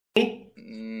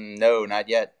No, not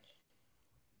yet.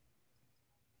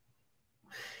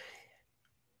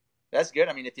 That's good.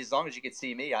 I mean, if as long as you can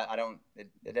see me, I don't. It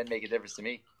doesn't make a difference to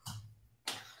me.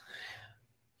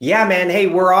 Yeah, man. Hey,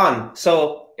 we're on.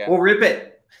 So Okay. we'll rip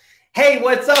it. Hey,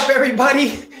 what's up,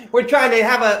 everybody? We're trying to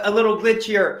have a little glitch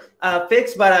here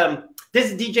fixed, but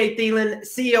this is DJ Thielen,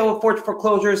 CEO of Fortune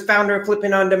Foreclosures, founder of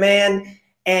Flipping on Demand,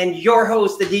 and your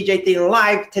host, the DJ Thielen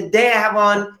Live. Today, I have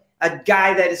on a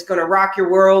guy that is going to rock your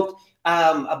world,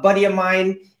 a buddy of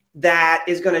mine that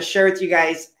is going to share with you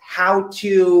guys how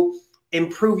to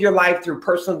improve your life through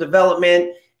personal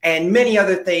development and many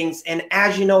other things. And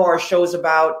as you know, our show is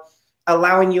about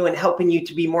allowing you and helping you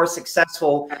to be more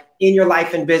successful in your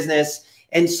life and business.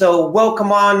 And so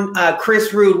welcome on,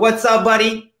 Chris Rood. What's up,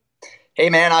 buddy? Hey,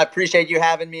 man, I appreciate you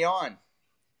having me on.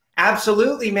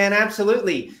 Absolutely, man.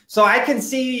 Absolutely. So I can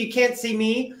see you. You can't see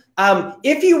me.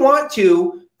 If you want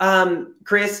to,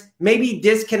 Chris, maybe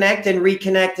disconnect and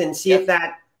reconnect and see if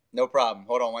that. No problem.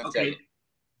 Hold on one second.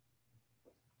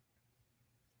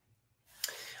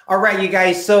 All right, you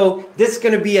guys. So this is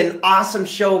going to be an awesome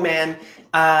show, man.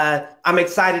 I'm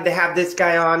excited to have this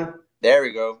guy on. There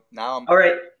we go. Now I'm all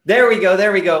right. There we go.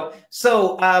 There we go.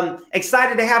 So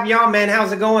excited to have you on, man.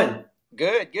 How's it going?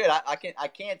 Good. I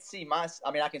can't see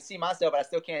I mean, I can see myself, but I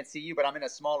still can't see you. But I'm in a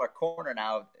smaller corner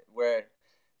now. Where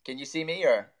can you see me?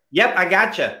 Or yep, I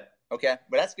gotcha. Okay,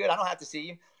 but that's good. I don't have to see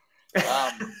you.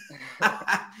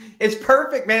 It's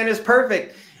perfect, man. It's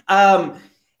perfect.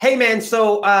 Hey, man.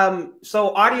 So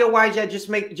audio wise, yeah,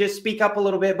 just speak up a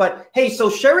little bit. But hey, so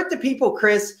share with the people,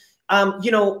 Chris.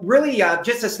 Really,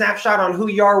 just a snapshot on who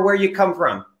you are, where you come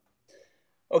from.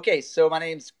 Okay, so my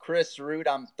name's Chris Rood.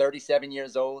 I'm 37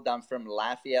 years old. I'm from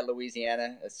Lafayette,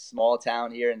 Louisiana, a small town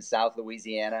here in South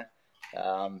Louisiana.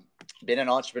 Been an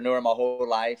entrepreneur my whole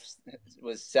life.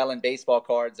 Was selling baseball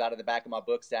cards out of the back of my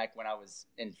book sack when I was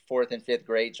in 4th and 5th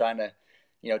grade, trying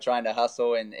to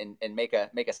hustle and make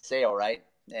a sale, right?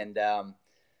 And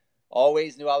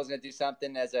always knew I was going to do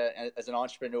something as an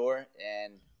entrepreneur.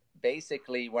 And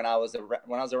basically, when I was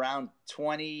around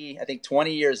 20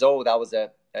 years old, I was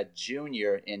a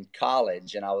junior in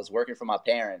college, and I was working for my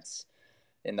parents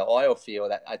in the oil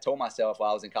field. I told myself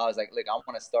while I was in college, like, look, I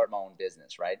want to start my own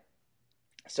business, right?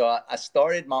 So I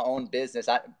started my own business.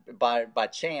 By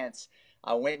chance,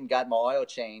 I went and got my oil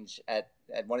change at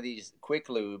one of these quick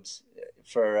lubes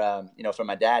for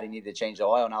my dad. He needed to change the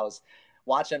oil, and I was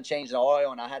watching him change the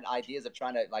oil, and I had ideas of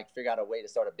trying to figure out a way to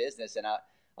start a business. And I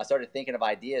started thinking of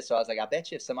ideas. So I was like, I bet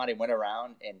you if somebody went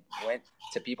around and went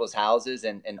to people's houses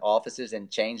and offices and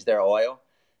changed their oil,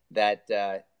 that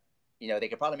they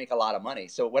could probably make a lot of money.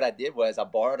 So what I did was I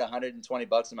borrowed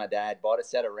 $120 from my dad, bought a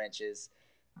set of wrenches,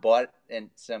 bought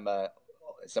and some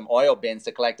oil bins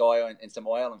to collect oil and some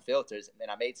oil and filters. And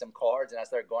then I made some cards, and I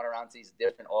started going around to these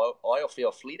different oil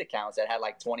field fleet accounts that had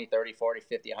like 20, 30, 40,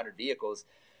 50, 100 vehicles,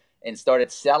 and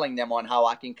started selling them on how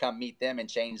I can come meet them and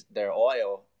change their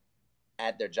oil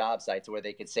at their job sites where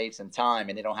they could save some time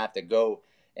and they don't have to go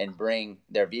and bring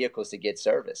their vehicles to get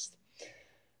serviced.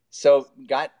 So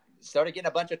started getting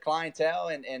a bunch of clientele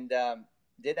and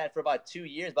did that for about 2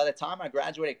 years. By the time I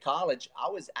graduated college,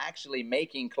 I was actually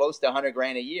making close to 100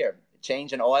 grand a year,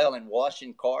 changing oil and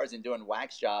washing cars and doing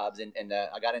wax jobs. And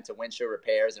I got into windshield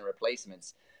repairs and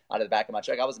replacements out of the back of my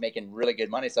truck. I was making really good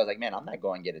money. So I was like, man, I'm not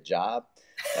going to get a job.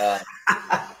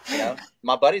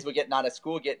 My buddies were getting out of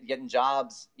school, getting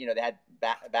jobs. They had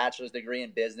a bachelor's degree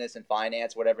in business and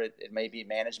finance, whatever it may be,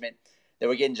 management. They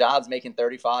were getting jobs making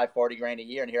 35, 40 grand a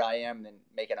year. And here I am and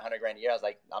making 100 grand a year. I was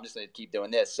like, I'm just going to keep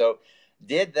doing this. So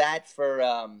did that for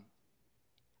a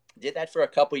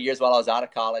couple of years while I was out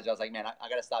of college. I was like, man, I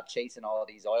got to stop chasing all of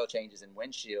these oil changes and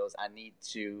windshields. I need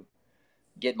to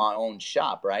get my own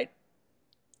shop, right?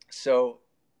 So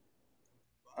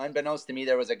unbeknownst to me,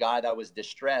 there was a guy that was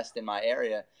distressed in my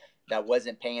area that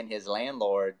wasn't paying his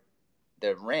landlord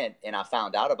the rent, and I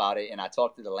found out about it, and I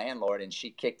talked to the landlord, and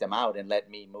she kicked him out and let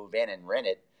me move in and rent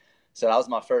it. So that was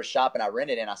my first shop, and I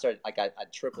rented it, and I started I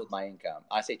tripled my income.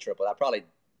 I say tripled. I probably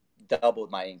doubled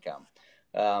my income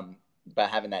by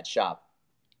having that shop.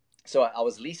 So I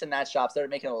was leasing that shop, started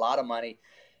making a lot of money.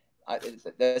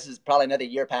 This is probably another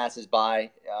year passes by.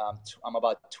 I'm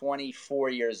about 24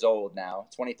 years old now,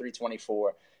 23,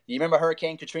 24. You remember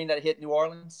Hurricane Katrina that hit New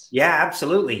Orleans? Yeah,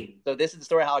 absolutely. So this is the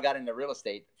story how I got into real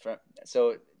estate.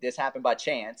 So this happened by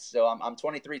chance. So I'm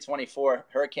 23, 24.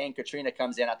 Hurricane Katrina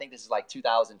comes in. I think this is like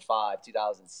 2005,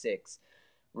 2006.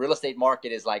 Real estate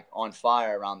market is like on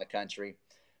fire around the country.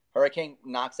 Hurricane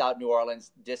knocks out New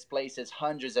Orleans, displaces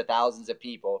hundreds of thousands of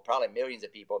people, probably millions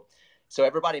of people. So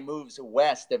everybody moves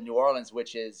west of New Orleans,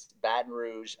 which is Baton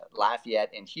Rouge,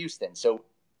 Lafayette, and Houston. So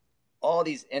all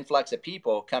these influx of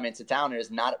people come into town, and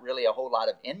there's not really a whole lot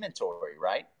of inventory,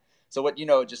 right? So what,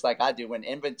 just like I do, when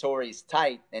inventory is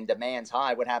tight and demand's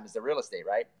high, what happens to real estate,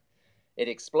 right? It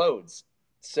explodes.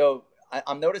 So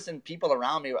I'm noticing people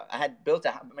around me. Let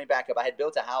me back up. I had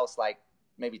built a house like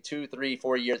maybe 2, 3,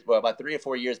 4 years, well, about 3 or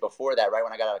 4 years before that, right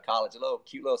when I got out of college,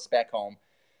 cute little spec home.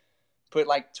 Put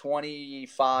like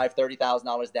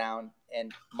 $25,000-$30,000 down,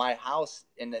 and my house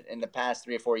in the past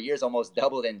 3 or 4 years almost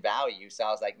doubled in value. So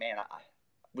I was like, man,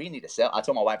 we need to sell. I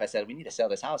told my wife, I said, we need to sell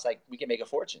this house. Like, we can make a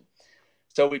fortune.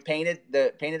 So we painted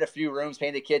a few rooms,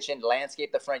 painted the kitchen,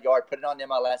 landscaped the front yard, put it on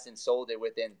MLS, and sold it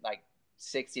within like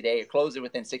 60 days. Closed it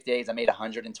within 60 days. I made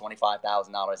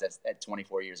 $125,000 at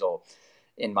 24 years old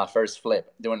in my first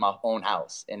flip, doing my own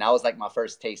house, and that was like my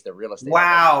first taste of real estate.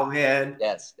 Wow, man!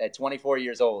 Yes, at 24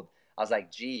 years old. I was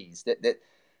like, geez,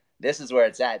 this is where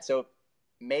it's at. So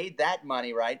made that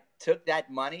money, right? Took that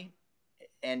money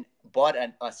and bought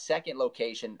a second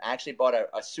location. Actually bought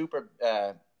a super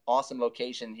awesome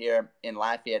location here in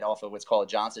Lafayette off of what's called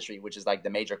Johnson Street, which is like the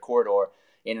major corridor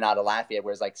in and out of Lafayette,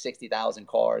 where it's like 60,000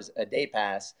 cars a day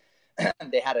pass.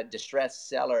 They had a distressed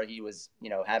seller. He was,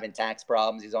 having tax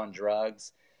problems. He's on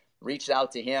drugs. Reached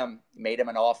out to him, made him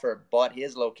an offer, bought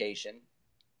his location.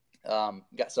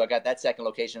 So I got that second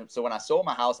location. So when I sold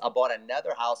my house, I bought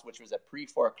another house, which was a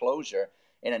pre-foreclosure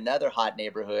in another hot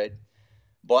neighborhood.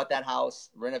 Bought that house,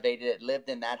 renovated it, lived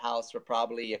in that house for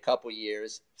probably a couple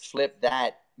years, flipped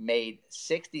that, made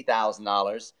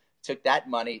 $60,000, took that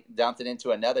money, dumped it into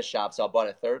another shop. So I bought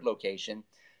a third location,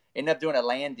 ended up doing a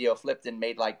land deal, flipped and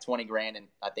made like 20 grand in,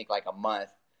 I think, like a month,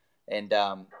 and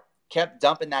kept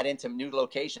dumping that into new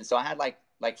locations. So I had like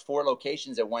 4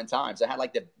 locations at one time. So I had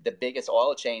like the biggest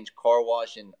oil change, car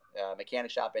wash, and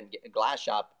mechanic shop and glass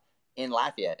shop in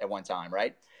Lafayette at one time,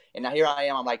 right? And now here I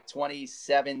am. I'm like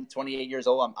 27, 28 years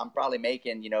old. I'm probably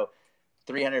making,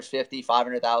 $350,000,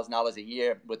 $500,000 a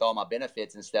year with all my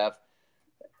benefits and stuff.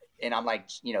 And I'm like,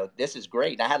 this is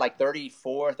great. And I had like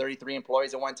 34, 33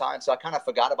 employees at one time. So I kind of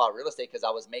forgot about real estate because I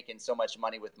was making so much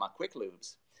money with my quick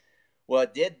lubes. Well, I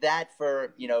did that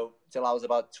for, till I was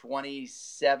about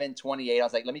 27, 28. I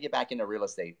was like, let me get back into real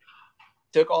estate.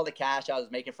 Took all the cash I was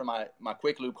making from my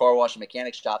quick lube, car wash, and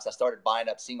mechanic shops. I started buying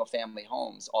up single family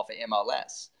homes off of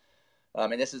MLS.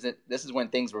 And this is when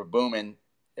things were booming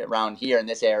around here in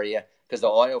this area because the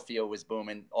oil field was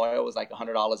booming. Oil was like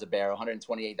 $100 a barrel,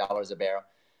 $128 a barrel.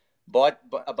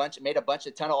 Made a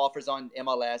ton of offers on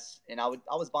MLS, and I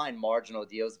was buying marginal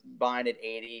deals, buying at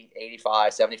 80,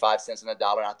 85, 75 cents on the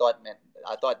dollar. And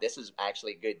I thought this is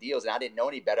actually good deals, and I didn't know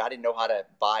any better. I didn't know how to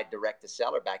buy direct to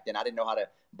seller back then. I didn't know how to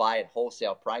buy at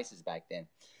wholesale prices back then.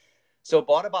 So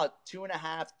bought about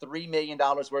 $2.5–3 million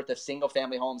worth of single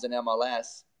family homes in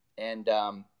MLS, and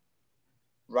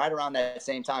right around that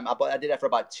same time, I did that for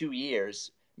about 2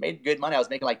 years. Made good money. I was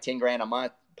making like 10 grand a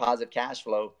month, positive cash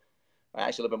flow.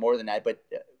 Actually, a little bit more than that, but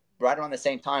right around the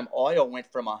same time, oil went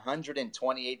from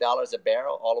 $128 a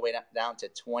barrel all the way down to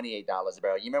 $28 a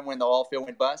barrel. You remember when the oil field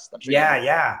went bust? I'm sure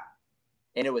yeah.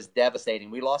 And it was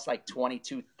devastating. We lost like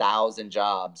 22,000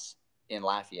 jobs in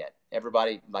Lafayette.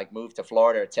 Everybody like moved to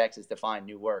Florida or Texas to find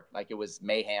new work. Like it was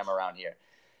mayhem around here.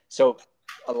 So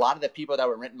a lot of the people that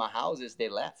were renting my houses, they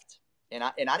left. And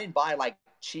I didn't buy like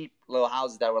cheap little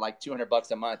houses that were like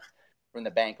 $200 a month from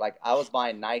the bank. Like I was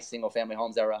buying nice single family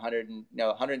homes that were $125,000,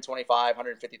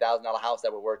 $150,000 house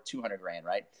that were worth 200 grand,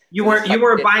 right? You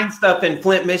weren't buying stuff in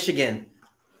Flint, Michigan.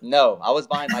 No, I was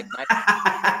buying like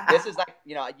this is like,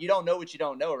 you don't know what you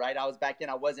don't know, right? Back then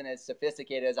I wasn't as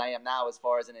sophisticated as I am now as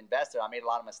far as an investor. I made a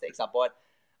lot of mistakes. I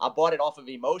bought it off of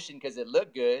emotion because it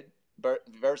looked good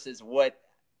versus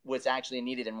what's actually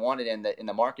needed and wanted in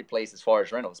the marketplace as far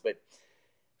as rentals. But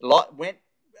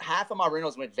half of my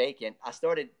rentals went vacant. I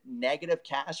started negative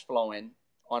cash flowing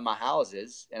on my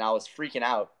houses, and I was freaking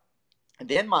out. And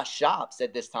then my shops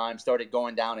at this time started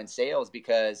going down in sales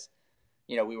because,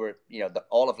 we were,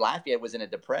 all of Lafayette was in a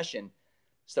depression.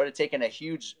 Started taking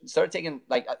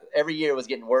like every year it was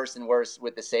getting worse and worse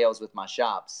with the sales with my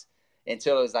shops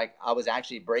until it was like I was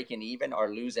actually breaking even or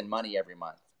losing money every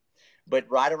month. But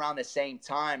right around the same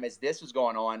time as this was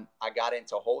going on, I got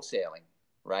into wholesaling,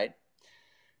 right?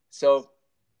 So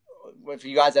if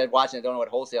you guys that are watching and don't know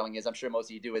what wholesaling is, I'm sure most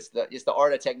of you do. It's the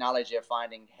art of technology of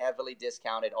finding heavily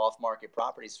discounted off-market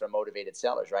properties from motivated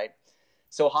sellers, right?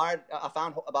 So I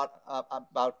found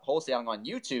about wholesaling on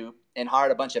YouTube and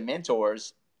hired a bunch of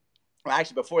mentors. Well,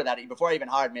 actually, before I even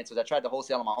hired mentors, I tried to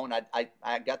wholesale on my own.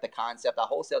 I got the concept. I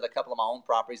wholesaled a couple of my own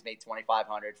properties, made $2,500,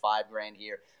 $5,000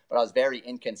 here, but I was very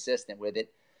inconsistent with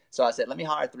it. So I said, let me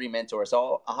hire 3 mentors.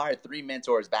 So I hired 3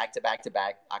 mentors back to back to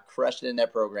back. I crushed it in their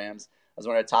programs. was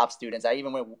one of their top students. I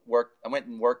even went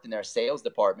and worked in their sales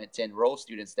department to enroll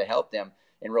students, to help them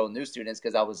enroll new students,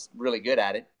 because I was really good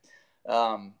at it.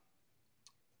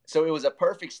 So it was a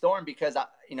perfect storm, because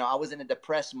I was in a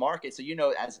depressed market. So,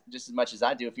 just as much as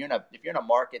I do, if you're in a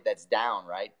market that's down,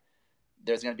 right,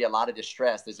 there's going to be a lot of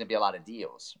distress. There's going to be a lot of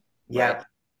deals. Yeah. Right?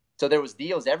 So there was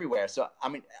deals everywhere. So, I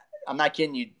mean, I'm not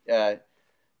kidding you.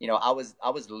 I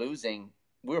was losing,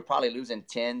 we were probably losing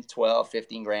 10, 12,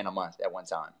 15 grand a month at one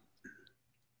time,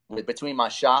 between my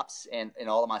shops and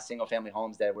all of my single family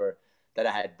homes that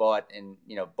I had bought, and,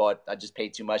 I just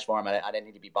paid too much for them. I didn't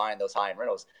need to be buying those high end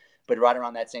rentals. But right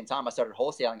around that same time, I started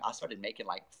wholesaling. I started making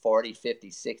like 40,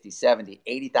 50, 60, 70,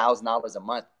 $80,000 a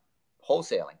month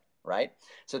wholesaling. Right.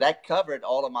 So that covered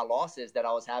all of my losses that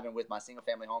I was having with my single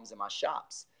family homes and my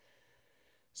shops.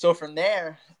 So from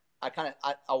there, I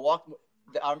walked.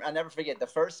 I'll never forget, the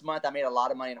first month I made a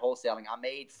lot of money in wholesaling. I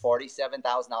made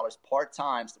 $47,000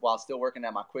 part-time while still working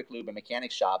at my quick lube and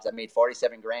mechanic shops. I made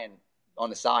 47 grand on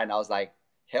the side. And I was like,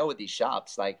 hell with these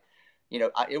shops. Like,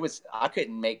 I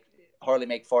couldn't hardly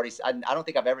make 40. I don't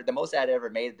think the most I'd ever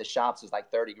made at the shops was like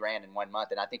 30 grand in 1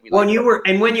 month. And I think when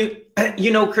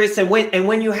Chris, and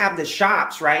when you have the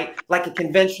shops, right, like a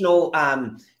conventional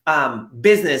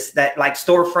business, that like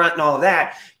storefront and all of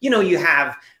that, you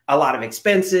have a lot of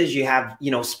expenses, you have,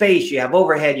 space, you have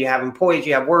overhead, you have employees,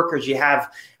 you have workers, you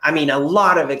have, a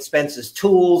lot of expenses,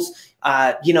 tools,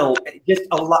 just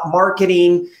a lot,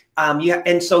 marketing.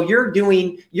 And so you're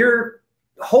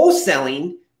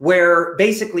wholesaling, where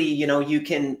basically, you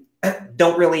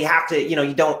don't really have to,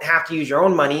 you don't have to use your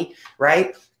own money,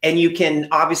 right? And you can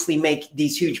obviously make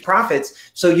these huge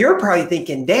profits. So you're probably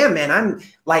thinking, damn, man, I'm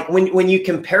like, when you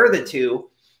compare the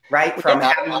two, right?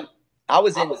 I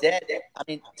was in debt. I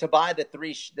mean, to buy the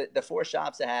 4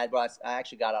 shops I had, well, I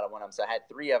actually got out of one of them. So I had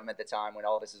 3 of them at the time when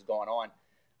all this is going on.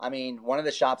 I mean, one of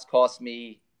the shops cost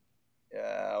me,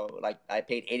 I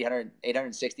paid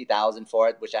 $860,000 for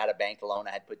it, which I had a bank loan.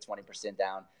 I had put 20%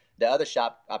 down. The other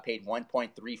shop I paid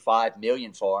 $1.35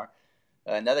 million for.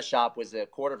 Another shop was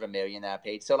 $250,000 that I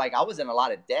paid. So I was in a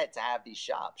lot of debt to have these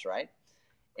shops, right?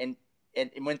 And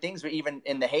when things were, even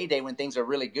in the heyday, when things were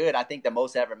really good, I think the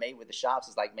most I ever made with the shops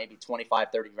was like maybe 25,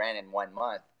 30 grand in 1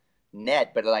 month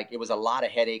net. But it was a lot of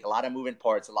headache, a lot of moving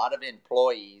parts, a lot of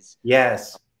employees.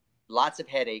 Yes. Lots of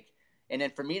headache. And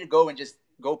then for me to go and just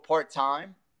go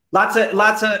part-time. Lots of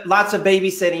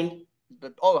babysitting.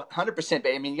 But 100%.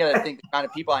 I mean, you got to think the kind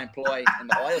of people I employ in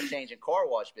the oil change and car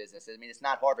wash business. I mean, it's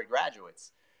not Harvard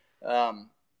graduates. I'm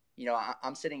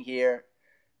sitting here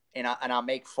and I'll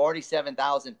make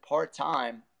 $47,000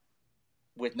 part-time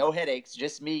with no headaches,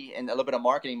 just me and a little bit of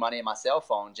marketing money and my cell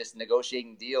phone, just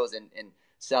negotiating deals and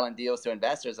selling deals to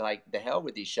investors. Like, the hell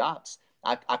with these shops.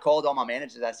 I called all my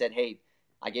managers. I said, hey,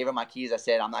 I gave them my keys. I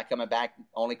said, I'm not coming back.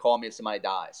 Only call me if somebody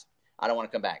dies. I don't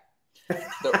want to come back.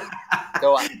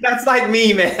 So that's like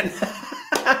me, man.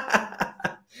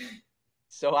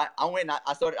 So I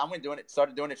started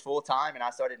doing it full time, and I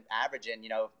started averaging,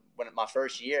 when my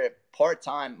first year, part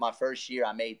time, I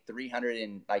made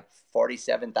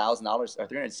 $347,000 or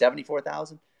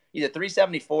 $374,000, either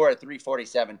 $374 or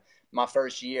 $347. My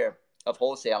first year of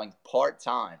wholesaling part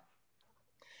time.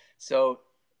 So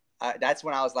that's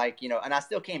when I was like, and I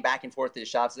still came back and forth to the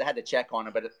shops. I had to check on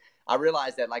them, but I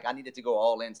realized that I needed to go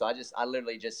all in. So I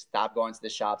literally just stopped going to the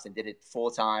shops and did it full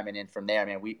time. And then from there,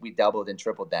 man, we doubled and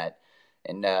tripled that.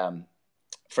 And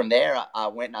from there, I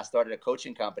went and I started a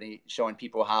coaching company showing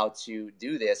people how to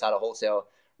do this, how to wholesale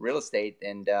real estate.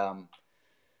 And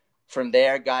from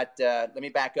there, let me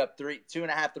back up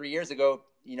 2.5, 3 years ago.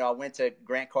 I went to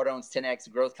Grant Cardone's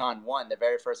 10X Growth Con 1, the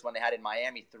very first one they had in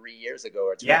Miami 3 years ago.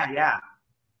 Or yeah.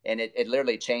 And it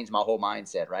literally changed my whole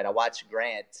mindset, right? I watched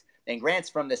Grant, and Grant's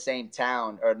from the same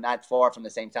town, or not far from the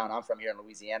same town. I'm from here in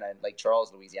Louisiana, in Lake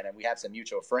Charles, Louisiana, and we have some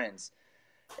mutual friends.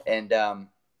 And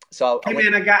so I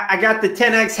got the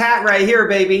 10X hat right here,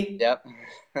 baby. Yep.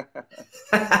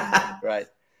 Right.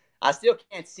 I still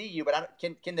can't see you, but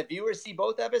can the viewers see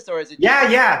both of us, or is it?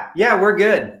 Yeah, we're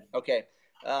good. Okay.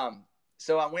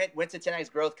 So I went to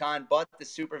 10X Growth Con, bought the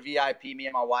super VIP, me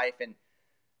and my wife, and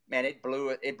man, it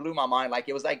blew my mind. Like,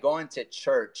 it was like going to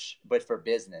church, but for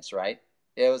business, right?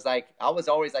 It was like, I was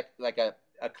always like a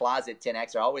closet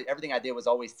 10Xer. Everything I did was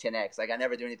always 10X. Like, I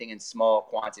never do anything in small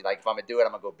quantity. Like, if I'm gonna do it,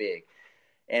 I'm gonna go big.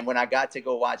 And when I got to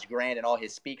go watch Grant and all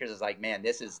his speakers, I was like, man,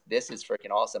 this is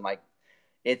freaking awesome. Like,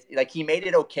 it's like he made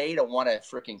it okay to want to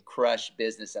freaking crush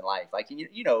business in life. Like,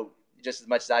 just as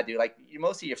much as I do. Like,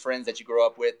 most of your friends that you grow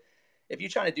up with, if you're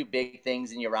trying to do big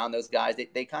things and you're around those guys,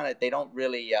 they don't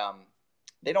really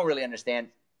understand,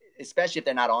 especially if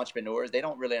they're not entrepreneurs. They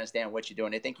don't really understand what you're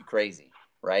doing. They think you're crazy,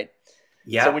 right?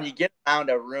 So when you Yep. get around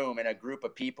a room and a group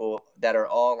of people that are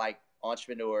all like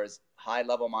entrepreneurs, high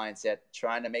level mindset,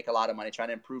 trying to make a lot of money, trying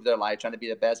to improve their life, trying to be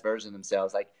the best version of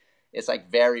themselves, like it's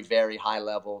like very, very high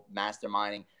level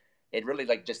masterminding. It really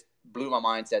like just blew my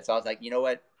mindset. So I was like, you know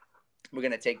what? We're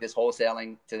going to take this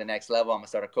wholesaling to the next level. I'm going to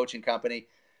start a coaching company.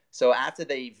 So after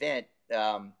the event,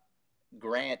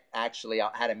 Grant actually, I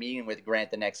had a meeting with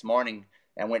Grant the next morning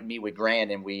and went and meet with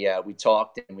Grant, and we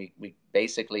talked, and we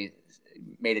basically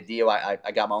made a deal. I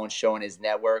got my own show in his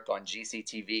network on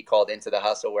GCTV called Into the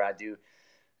Hustle, where I do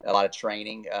a lot of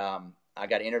training. I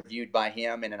got interviewed by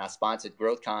him, and then I sponsored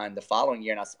GrowthCon the following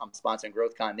year, and I'm sponsoring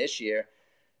GrowthCon this year.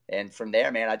 And from there,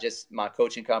 man, my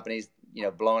coaching company's,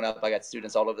 blowing up. I got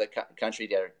students all over the country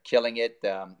that are killing it.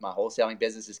 My wholesaling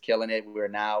business is killing it. We're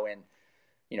now in,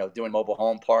 doing mobile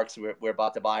home parks. We're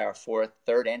about to buy our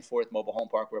third and fourth mobile home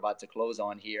park. We're about to close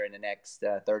on here in the next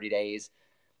 30 days.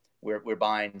 We're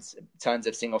buying tons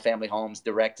of single family homes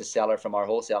direct to seller from our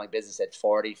wholesaling business at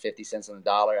 40, 50 cents on the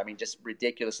dollar. I mean, just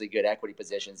ridiculously good equity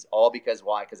positions, all because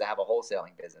why? Because I have a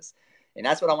wholesaling business. And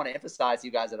that's what I want to emphasize to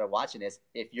you guys that are watching this.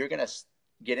 If you're going to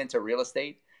get into real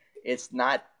estate, it's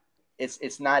not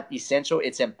essential.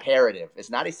 It's imperative. It's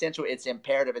not essential. It's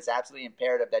imperative. It's absolutely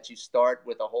imperative that you start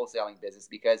with a wholesaling business,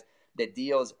 because the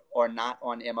deals are not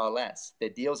on MLS. The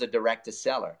deals are direct to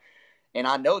seller. And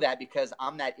I know that because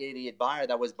I'm that idiot buyer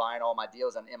that was buying all my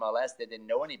deals on MLS that didn't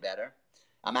know any better.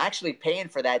 I'm actually paying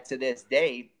for that to this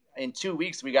day. In 2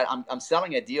 weeks, I'm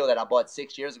selling a deal that I bought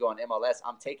 6 years ago on MLS.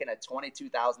 I'm taking a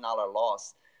 $22,000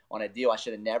 loss on a deal I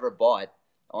should have never bought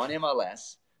on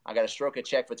MLS. I got to stroke a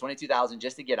check for $22,000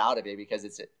 just to get out of it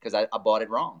because I bought it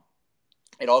wrong.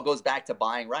 It all goes back to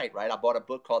buying right? I bought a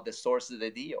book called The Source of the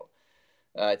Deal.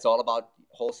 It's all about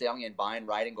wholesaling and buying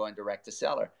right and going direct to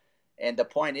seller. And the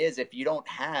point is, if you don't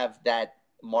have that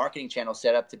marketing channel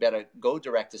set up to better go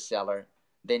direct to seller,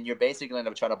 then you're basically going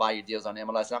to try to buy your deals on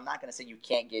MLS. And I'm not going to say you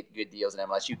can't get good deals on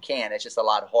MLS. You can. It's just a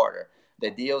lot harder. The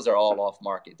deals are all off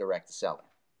market, direct to seller.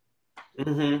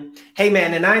 Mm-hmm. Hey,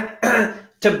 man, and I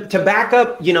to back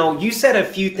up, you said a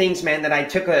few things, man, that I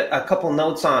took a couple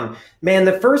notes on. Man,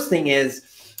 the first thing is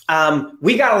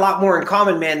we got a lot more in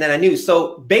common, man, than I knew.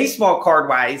 So baseball card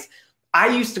wise, I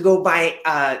used to go buy,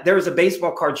 there was a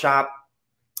baseball card shop.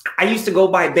 I used to go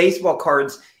buy baseball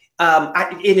cards.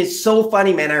 It is so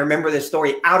funny, man. I remember this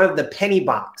story, out of the penny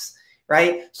box,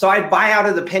 right? So I'd buy out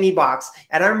of the penny box.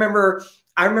 And I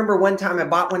remember one time I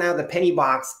bought one out of the penny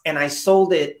box and I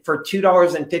sold it for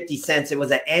 $2.50. It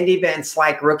was an Andy Van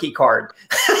Slyke rookie card.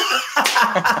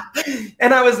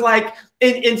 And I was like,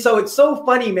 and so it's so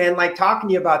funny, man, like talking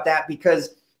to you about that,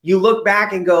 because you look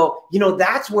back and go,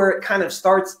 that's where it kind of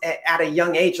starts at a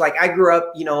young age. Like I grew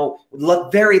up,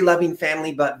 very loving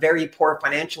family, but very poor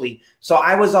financially. So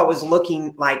I was always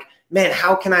looking like, man,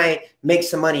 how can I make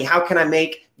some money? How can I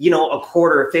make, a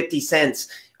quarter, 50 cents,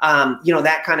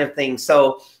 that kind of thing.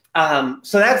 So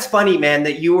that's funny, man,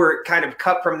 that you were kind of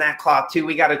cut from that cloth too.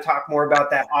 We got to talk more about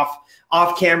that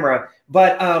off camera.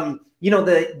 But,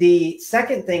 the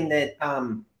second thing that,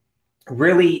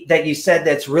 really that you said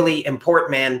that's really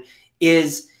important, man,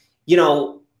 is,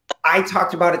 I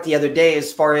talked about it the other day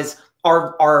as far as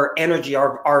our energy,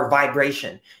 our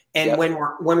vibration. And Yep.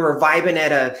 when we're vibing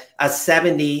at a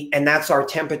 70 and that's our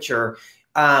temperature,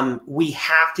 we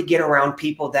have to get around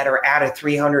people that are at a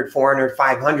 300, 400,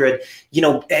 500,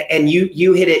 and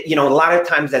you hit it, a lot of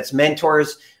times that's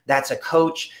mentors, that's a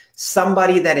coach,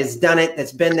 somebody that has done it,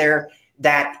 that's been there,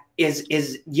 that is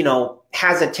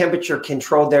has a temperature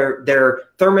control. Their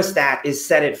thermostat is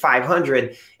set at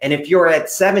 500. And if you're at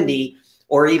 70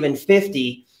 or even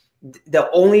 50, the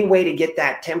only way to get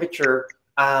that temperature,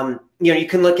 you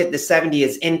can look at the 70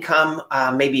 as income,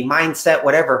 maybe mindset,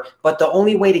 whatever. But the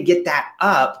only way to get that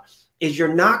up is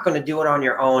you're not going to do it on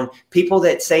your own. People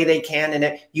that say they can,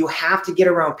 and you have to get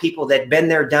around people that been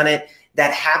there, done it,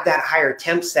 that have that higher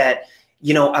temp set,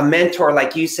 a mentor,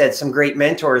 like you said, some great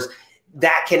mentors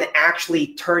that can actually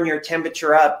turn your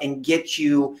temperature up and get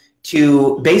you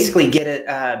to basically get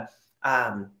a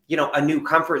new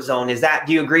comfort zone.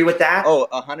 Do you agree with that? Oh,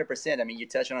 100%. I mean, you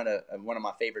touch on one of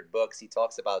my favorite books. He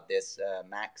talks about this,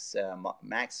 Max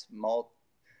Maltz,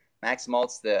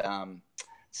 the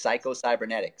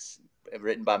Psycho-Cybernetics,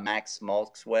 written by Max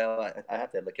Maltzwell. I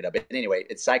have to look it up. But anyway,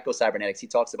 it's Psycho-Cybernetics. He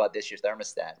talks about this, your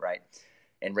thermostat, right?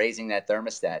 And raising that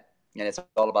thermostat. And it's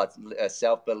all about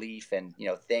self-belief and,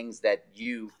 things that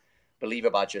you believe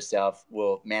about yourself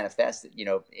will manifest,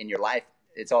 in your life.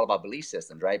 It's all about belief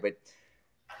systems, right? But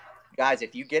guys,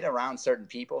 if you get around certain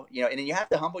people, and then you have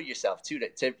to humble yourself too,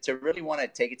 to really want to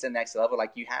take it to the next level.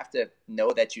 Like you have to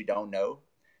know that you don't know.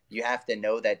 You have to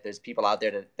know that there's people out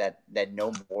there that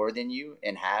know more than you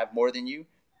and have more than you.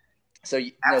 So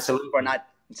you know, some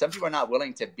people are not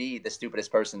willing to be the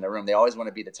stupidest person in the room. They always want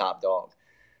to be the top dog.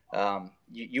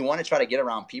 You want to try to get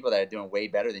around people that are doing way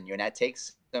better than you, and that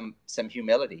takes some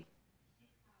humility.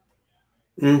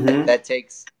 Mm-hmm. That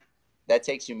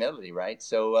takes humility, right?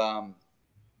 So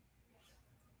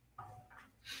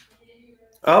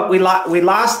oh, we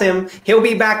lost him. He'll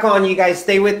be back on. You guys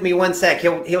stay with me one sec.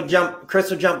 He'll jump.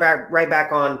 Chris will jump right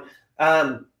back on.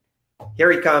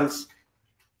 Here he comes.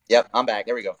 Yep, I'm back.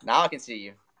 There we go. Now I can see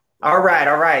you. All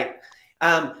right.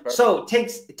 So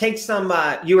take some.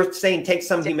 You were saying take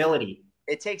some humility.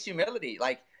 It takes humility.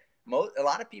 Like a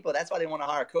lot of people, that's why they want to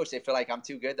hire a coach. They feel like I'm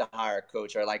too good to hire a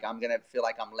coach, or like I'm gonna feel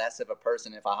like I'm less of a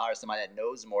person if I hire somebody that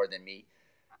knows more than me.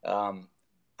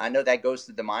 I know that goes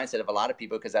through the mindset of a lot of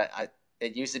people, because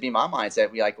it used to be my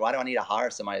mindset. We like, why do I need to hire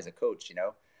somebody as a coach? You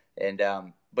know,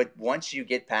 and but once you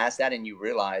get past that and you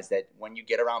realize that when you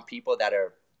get around people that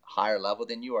are higher level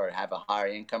than you, or have a higher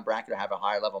income bracket, or have a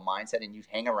higher level mindset, and you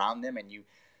hang around them and you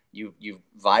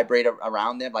vibrate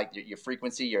around them, like your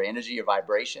frequency, your energy, your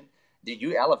vibration,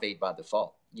 you elevate by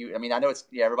default. I mean, I know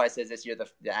everybody says this, you're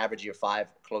the average of your 5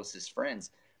 closest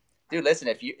friends. Dude, listen,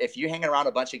 if you hang around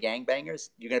a bunch of gangbangers,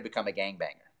 you're going to become a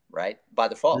gangbanger, right? By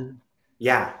default.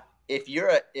 Yeah. If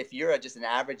you're just an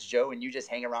average Joe and you just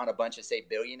hang around a bunch of, say,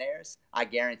 billionaires, I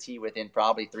guarantee within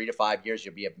probably 3 to 5 years,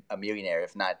 you'll be a millionaire,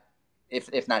 if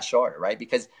not shorter, right?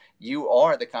 Because you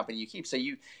are the company you keep. So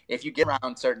if you get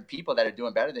around certain people that are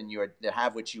doing better than you, or that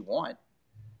have what you want,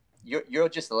 you'll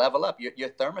just level up. Your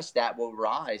thermostat will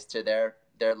rise to their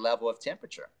level of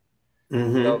temperature.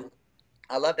 Mm-hmm. So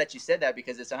I love that you said that,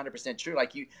 because it's 100% true.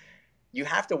 Like you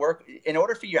have to work in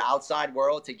order for your outside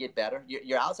world to get better.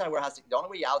 Your outside world the only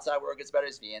way your outside world gets better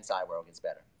is if your inside world gets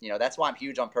better. You know, that's why I'm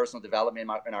huge on personal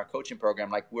development in our coaching program.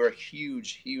 Like, we're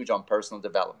huge on personal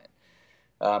development.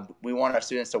 We want our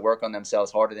students to work on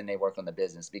themselves harder than they work on the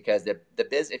business, because the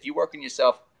business, if you work on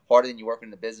yourself harder than you work on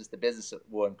the business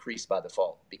will increase by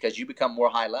default, because you become more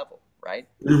high level, right?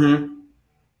 Mm-hmm.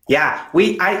 Yeah,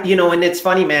 and it's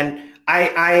funny, man.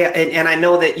 I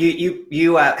know that you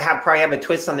probably have a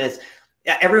twist on this.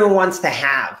 Everyone wants to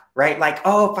have, right? Like,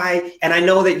 and I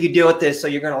know that you deal with this, so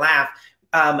you're going to laugh.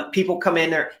 People come in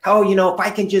there, if I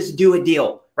can just do a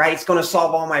deal, right, it's going to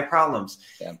solve all my problems.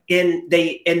 Yeah. And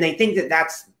they think that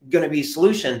that's going to be a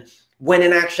solution, when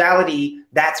in actuality,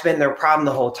 that's been their problem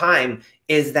the whole time,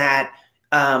 is that,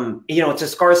 it's a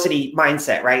scarcity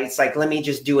mindset, right? It's like, let me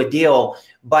just do a deal.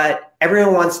 But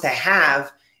everyone wants to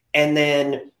have and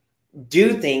then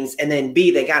do things, and then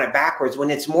they got it backwards. When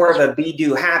it's more of a be,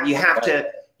 do, have, you have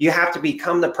to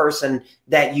become the person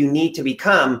that you need to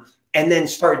become, and then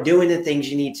start doing the things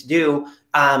you need to do.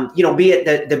 Be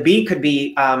it the B could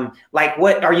be like,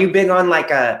 what are you big on, like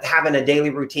having a daily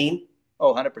routine?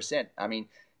 Oh, 100%. I mean,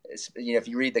 if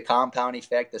you read The Compound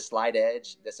Effect, The Slight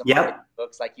Edge, some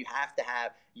books, like,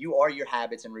 you are your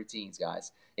habits and routines,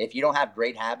 guys. If you don't have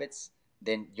great habits,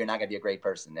 then you're not going to be a great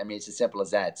person. I mean, it's as simple as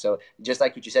that. So just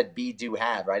like what you said, be, do,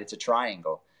 have, right? It's a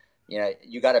triangle.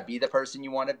 You got to be the person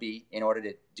you want to be in order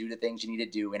to do the things you need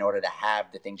to do in order to have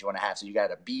the things you want to have. So you got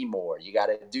to be more, you got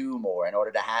to do more in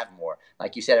order to have more.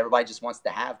 Like you said, everybody just wants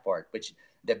the have part, but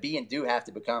the be and do have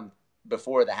to become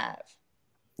before the have.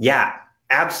 Yeah,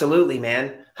 absolutely,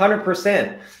 man.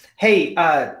 100%. Hey,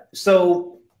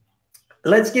 so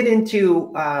let's get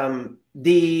into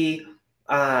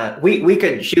we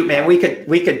could shoot, man. We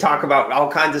could talk about all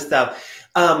kinds of stuff.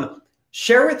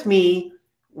 Share with me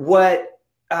what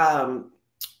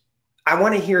I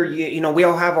want to hear. We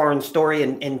all have our own story,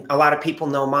 and a lot of people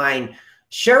know mine.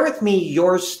 Share with me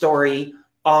your story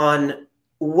on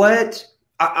what.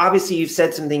 Obviously, you've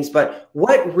said some things, but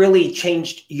what really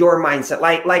changed your mindset?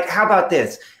 Like, how about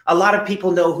this? A lot of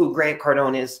people know who Grant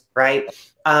Cardone is, right?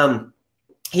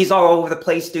 He's all over the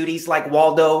place, dude. He's like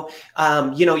Waldo.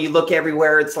 You look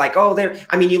everywhere. It's like,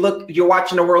 you're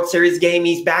watching a World Series game.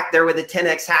 He's back there with a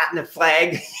 10X hat and a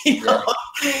flag. Yeah.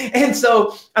 And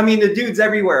so, the dude's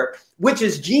everywhere, which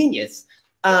is genius.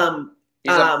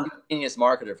 He's a genius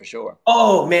marketer for sure.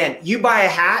 Oh man, you buy a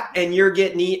hat and you're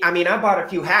getting, I bought a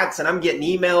few hats and I'm getting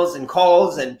emails and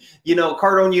calls and,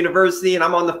 Cardone University, and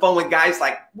I'm on the phone with guys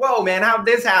like, whoa, man, how'd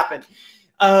this happen?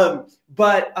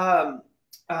 But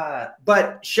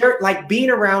share, like, being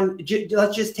around,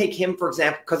 let's just take him, for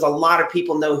example, because a lot of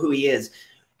people know who he is.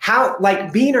 How,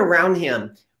 like, being around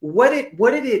him, what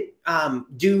did it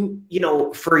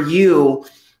do, for you,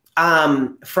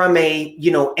 from a,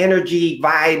 energy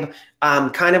vibe,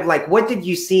 kind of like, what did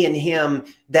you see in him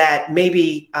that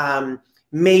maybe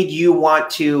made you want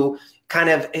to kind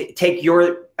of take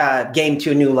your game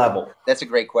to a new level? That's a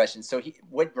great question. So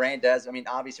what Grant does, I mean,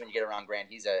 obviously when you get around Grant,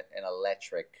 he's an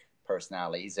electric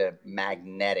personality. He's a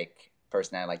magnetic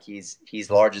personality. Like he's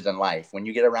larger than life. When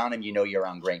you get around him, you know you're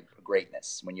around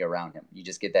greatness. When you're around him, you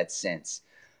just get that sense.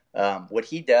 What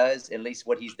he does, at least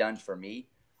what he's done for me,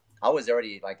 I was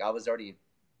already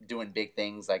doing big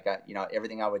things. Like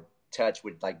everything I would touch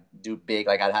would like do big.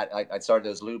 Like I started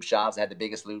those lube shops. I had the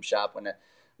biggest lube shop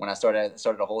when I started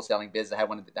a wholesaling business. I had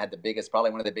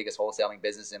probably one of the biggest wholesaling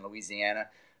business in Louisiana.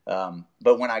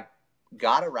 But when I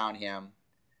got around him,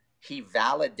 he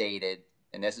validated,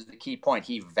 and this is the key point,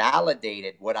 he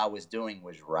validated what I was doing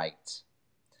was right.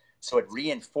 So it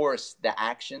reinforced the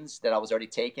actions that I was already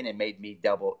taking and made me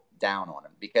double down on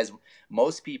them. Because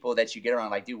most people that you get around,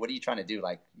 like, dude, what are you trying to do?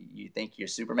 Like, you think you're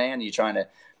Superman? You're trying to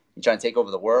take over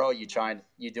the world?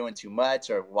 You're doing too much?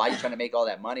 Or why are you trying to make all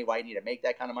that money? Why you need to make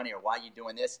that kind of money? Or why are you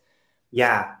doing this?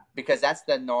 Yeah. Because that's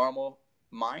the normal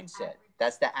mindset.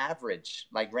 That's the average,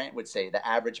 like Grant would say, the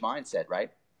average mindset, right?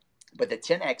 But the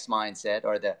 10X mindset,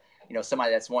 or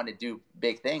somebody that's wanting to do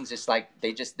big things, it's like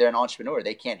they're an entrepreneur.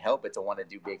 They can't help but to want to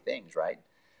do big things, right?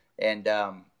 And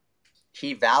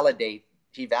he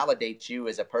validates you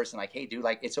as a person, like, hey, dude,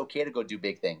 like, it's okay to go do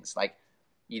big things. Like,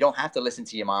 you don't have to listen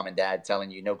to your mom and dad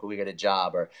telling you, no, go get a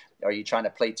job, or are you trying to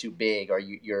play too big, or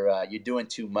you're doing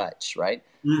too much, right?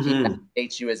 Mm-hmm. He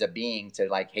validates you as a being to,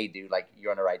 like, hey, dude, like,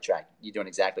 you're on the right track. You're doing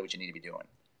exactly what you need to be doing.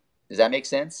 Does that make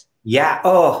sense? Yeah.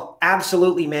 Oh,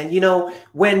 absolutely, man.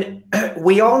 When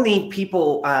we all need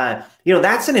people,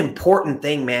 that's an important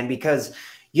thing, man, because,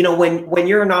 when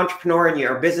you're an entrepreneur and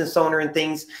you're a business owner and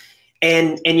things,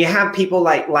 and you have people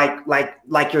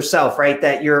like yourself, right?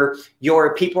 That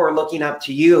your people are looking up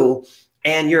to you,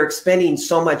 and you're expending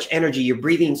so much energy, you're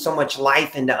breathing so much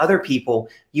life into other people.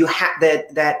 You have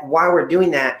that while we're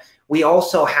doing that, we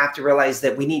also have to realize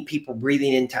that we need people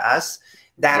breathing into us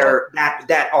that are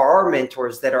our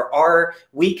mentors,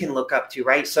 we can look up to,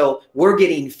 right? So we're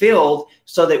getting filled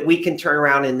so that we can turn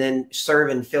around and then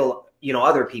serve and fill,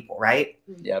 other people, right?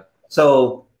 Yep.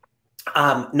 So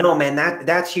no, man,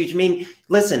 that's huge. I mean,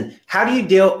 listen, how do you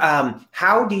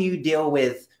deal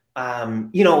with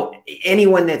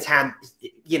anyone that's had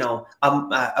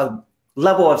a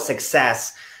level of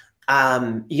success,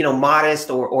 modest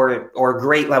or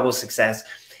great level of success?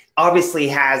 Obviously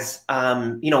has,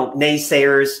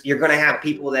 naysayers. You're going to have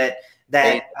people that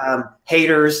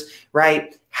haters,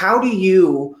 right? How do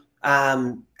you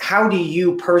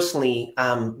personally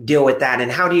deal with that?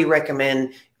 And how do you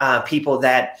recommend people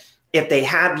that if they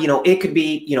have, it could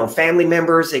be, family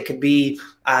members, it could be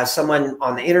someone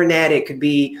on the internet, it could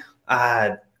be,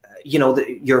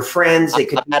 your friends, it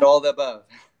could be all the above.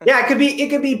 Yeah, it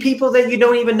could be people that you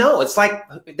don't even know. It's like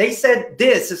they said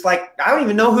this. It's like I don't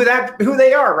even know who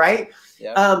they are, right?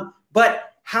 Yeah.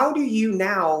 But how do you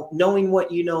now, knowing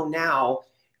what you know now,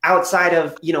 outside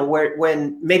of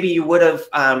when maybe you would have,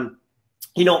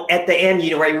 at the end,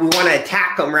 right? We want to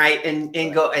attack them, right, and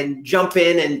go and jump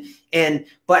in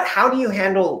but how do you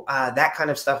handle that kind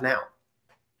of stuff now?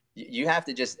 You have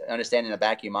to just understand in the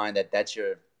back of your mind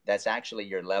that's actually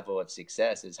your level of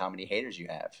success is how many haters you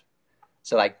have.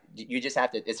 So like you just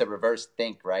have to, it's a reverse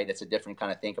think, right? It's a different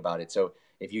kind of think about it. So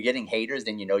if you're getting haters,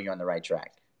 then you're on the right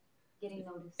track. Getting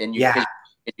noticed. And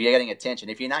if you're getting attention,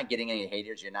 if you're not getting any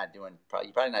haters, you're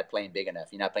probably not playing big enough.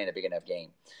 You're not playing a big enough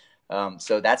game.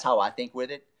 So that's how I think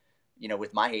with it.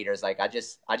 With my haters, like I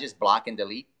just block and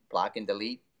delete,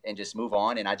 and just move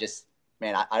on. And I just,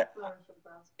 man, I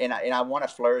want to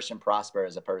flourish and prosper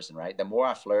as a person, right? The more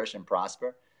I flourish and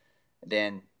prosper,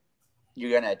 then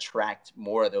you're going to attract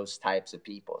more of those types of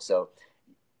people. So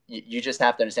you just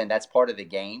have to understand that's part of the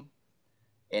game.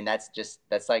 And that's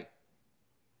like,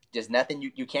 just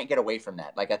nothing, you can't get away from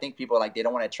that. Like, I think people they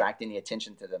don't want to attract any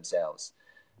attention to themselves,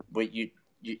 but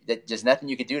there's nothing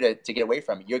you could do to get away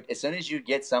from it. As soon as you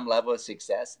get some level of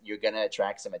success, you're going to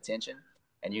attract some attention,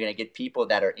 and you're going to get people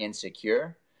that are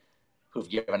insecure, who've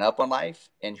given up on life,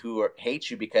 and who hate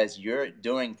you because you're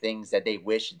doing things that they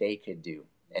wish they could do.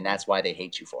 And that's why they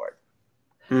hate you for it.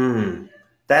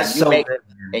 That's so good.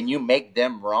 And you make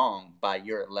them wrong by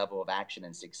your level of action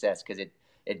and success, because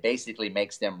it basically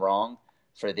makes them wrong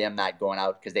for them not going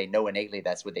out, because they know innately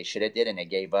that's what they should have did, and they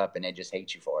gave up, and they just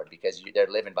hate you for it because they're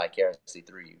living vicariously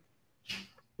through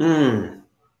you.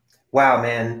 Wow,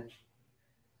 man.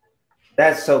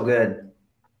 That's so good.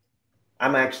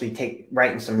 I'm actually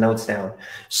writing some notes down.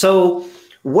 So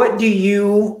what do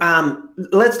you,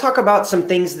 let's talk about some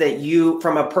things that you,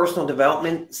 from a personal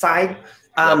development side,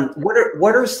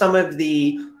 what are some of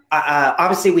the,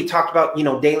 obviously we talked about,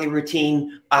 daily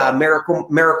routine,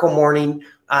 miracle morning,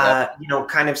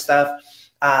 kind of stuff.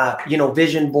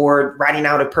 vision board, writing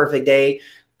out a perfect day.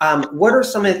 What are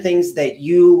some of the things that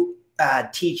you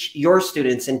teach your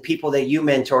students and people that you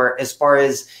mentor as far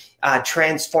as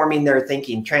transforming their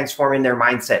thinking, transforming their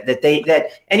mindset, that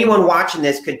anyone watching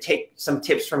this could take some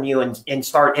tips from you and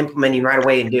start implementing right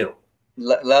away and do?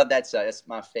 Love that. That's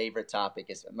my favorite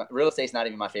topic. Real estate's not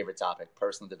even my favorite topic.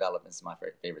 Personal development is my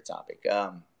favorite topic.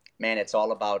 Man, it's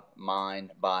all about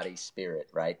mind, body, spirit,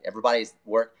 right? Everybody's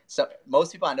so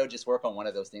most people I know just work on one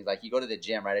of those things. Like you go to the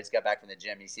gym, right? I just got back from the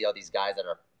gym. You see all these guys that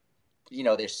are,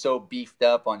 they're so beefed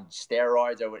up on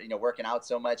steroids or, working out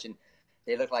so much, and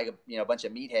they look like, a bunch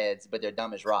of meatheads, but they're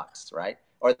dumb as rocks, right?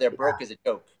 Or they're broke as a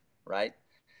joke, right?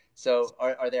 So,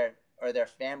 or their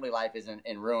family life is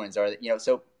in ruins, or,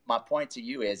 so my point to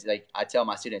you is, like, I tell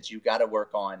my students, you got to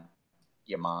work on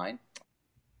your mind.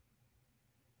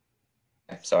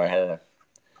 Sorry, I had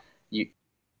you.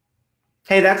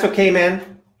 Hey, that's okay,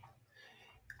 man.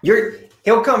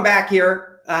 He'll come back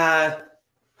here. Anyway,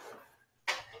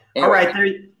 all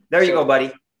right, there you go,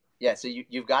 buddy. Yeah, so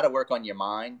you've got to work on your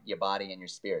mind, your body, and your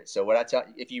spirit. So what I tell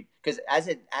you, because as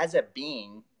a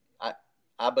being,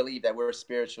 I believe that we're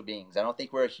spiritual beings. I don't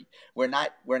think we're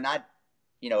not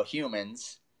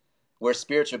humans. We're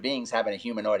spiritual beings having a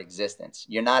humanoid existence.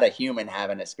 You're not a human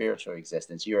having a spiritual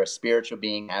existence. You're a spiritual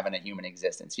being having a human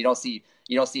existence. You don't see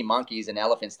monkeys and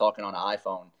elephants talking on an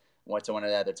iPhone one to one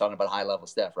another, talking about high level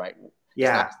stuff, right?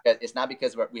 Yeah. It's not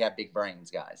because we have big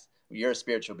brains, guys. You're a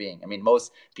spiritual being. I mean,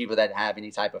 most people that have any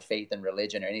type of faith in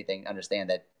religion or anything understand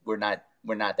that we're not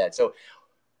that. So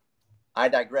I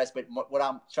digress, but what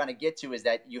I'm trying to get to is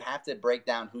that you have to break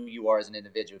down who you are as an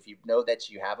individual. If you know that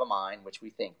you have a mind, which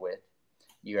we think with,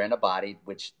 you're in a body,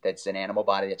 that's an animal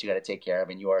body that you got to take care of,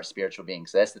 and you are a spiritual being.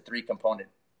 So that's the three component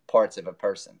parts of a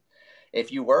person.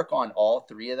 If you work on all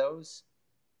three of those,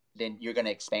 then you're going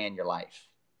to expand your life,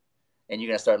 and you're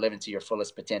going to start living to your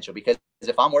fullest potential. Because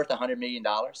if I'm worth $100 million,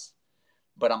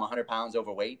 but I'm 100 pounds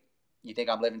overweight, you think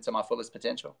I'm living to my fullest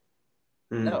potential?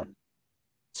 No.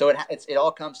 So it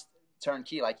all comes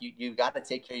turnkey. Like you got to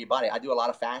take care of your body. I do a lot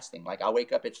of fasting. Like I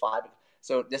wake up at 5.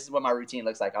 So this is what my routine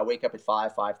looks like. I wake up at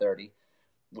 5:30.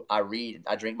 I read,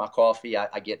 I drink my coffee.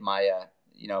 I get my,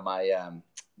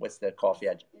 what's the coffee?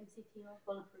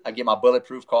 I get my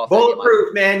bulletproof coffee.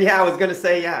 Bulletproof, man. Yeah, I was going to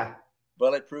say, yeah.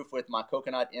 Bulletproof with my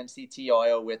coconut MCT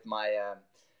oil, with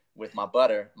my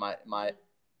butter, my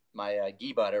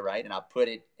ghee butter, right? And I put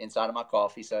it inside of my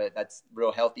coffee. So that's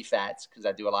real healthy fats, because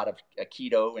I do a lot of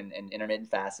keto and intermittent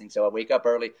fasting. So I wake up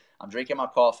early, I'm drinking my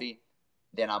coffee.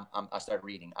 Then I start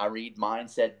reading. I read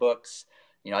mindset books.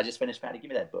 I just finished, Patty, give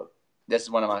me that book. This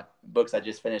is one of my books I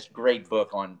just finished. Great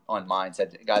book on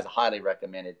mindset. Guys, highly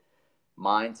recommend it.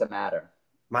 Mind to Matter.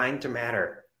 Mind to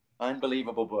Matter.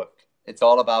 Unbelievable book. It's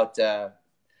all about, how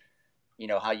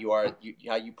you are,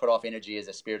 how you put off energy as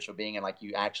a spiritual being, and like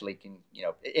you actually can,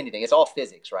 anything. It's all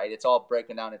physics, right? It's all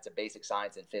breaking down into basic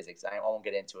science and physics. I won't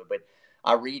get into it, but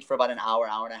I read for about an hour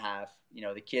and a half.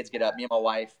 The kids get up. Me and my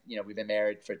wife, we've been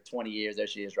married for 20 years. There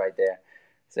she is right there.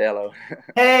 Say hello.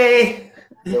 Hey.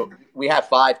 So we have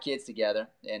 5 kids together,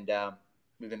 and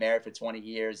we've been married for 20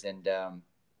 years. And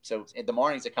so the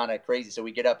mornings are kind of crazy. So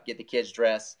we get up, get the kids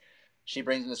dressed. She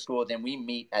brings them to school. Then we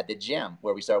meet at the gym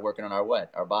where we start working on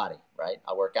our body, right?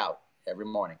 I work out every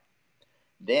morning.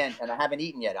 And I haven't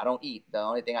eaten yet. I don't eat. The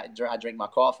only thing I drink my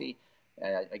coffee,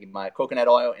 I get my coconut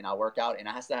oil, and I work out. And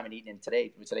I still haven't eaten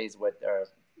today. Today's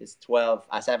it's 12.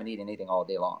 I still haven't eaten anything all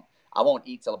day long. I won't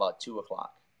eat till about 2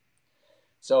 o'clock.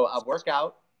 So I work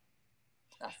out.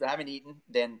 I still haven't eaten.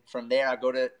 Then from there, I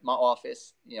go to my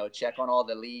office, check on all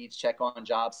the leads, check on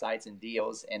job sites and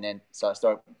deals. And then so I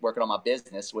start working on my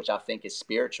business, which I think is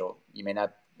spiritual. You may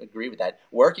not agree with that.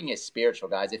 Working is spiritual,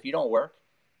 guys. If you don't work,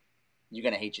 you're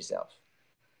going to hate yourself.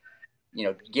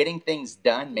 Getting things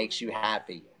done makes you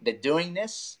happy. The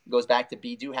doingness goes back to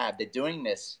be, do, have. The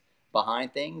doingness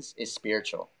behind things is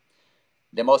spiritual.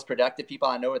 The most productive people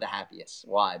I know are the happiest.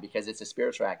 Why? Because it's a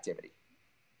spiritual activity.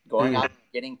 Going out and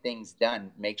getting things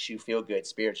done makes you feel good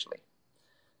spiritually,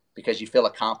 because you feel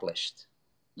accomplished.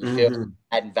 You feel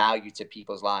adding value to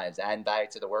people's lives, adding value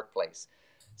to the workplace.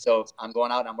 So I'm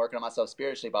going out and I'm working on myself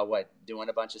spiritually by what? Doing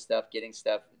a bunch of stuff, getting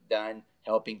stuff done,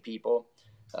 helping people.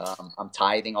 I'm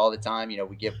tithing all the time.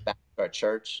 We give back to our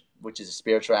church, which is a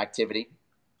spiritual activity.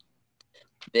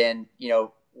 Then,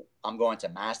 I'm going to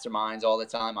masterminds all the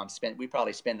time. We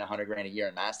probably spend $100,000 a year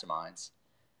in masterminds,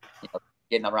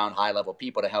 getting around high level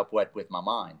people to help with my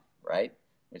mind, right?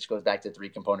 Which goes back to 3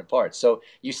 component parts. So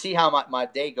you see how my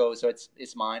day goes. So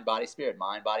it's mind, body, spirit,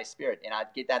 mind, body, spirit. And I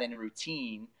get that in a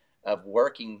routine of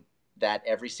working that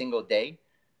every single day,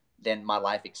 then my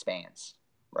life expands,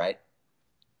 right?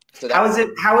 So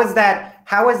how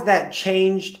how has that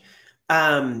changed?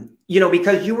 You know,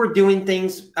 because you were doing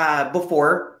things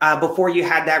before you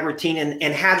had that routine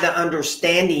and had the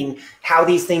understanding how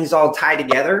these things all tie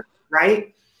together,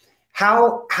 right?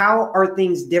 How are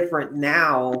things different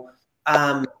now,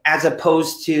 as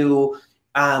opposed to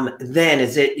then?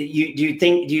 Is it do you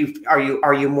think are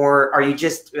you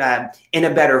just in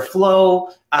a better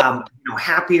flow, you know,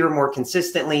 happier, more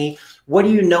consistently? What do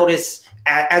you notice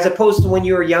as opposed to when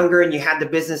you were younger and you had the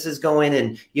businesses going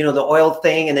and, you know, the oil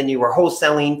thing, and then you were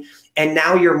wholesaling, and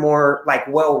now you're more like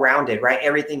well-rounded, right?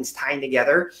 Everything's tying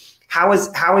together. How is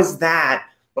that?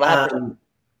 Well,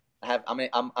 I mean,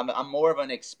 I'm more of an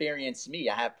experienced me.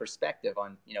 I have perspective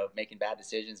on, you know, making bad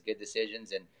decisions, good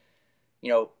decisions. And,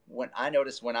 you know, when I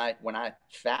notice when I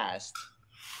fast,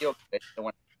 feel good. And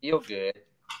when I feel good,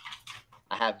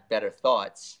 I have better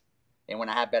thoughts. And when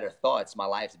I have better thoughts, my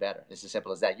life's better. It's as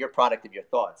simple as that. You're a product of your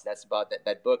thoughts. That's about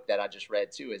that book that I just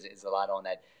read too is a lot on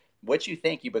that. What you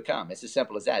think, you become. It's as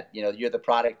simple as that. You know, you're the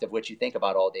product of what you think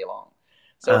about all day long.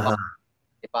 So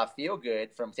if I feel good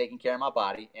from taking care of my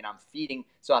body and I'm feeding,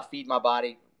 so I feed my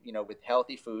body, you know, with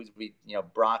healthy foods, you know,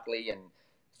 broccoli and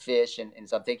fish, and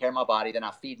so I'm taking care of my body. Then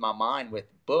I feed my mind with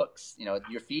books. You know,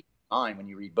 you're feeding your mind when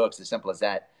you read books, as simple as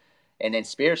that. And then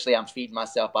spiritually, I'm feeding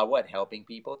myself by what? Helping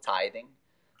people, tithing,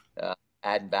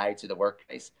 adding value to the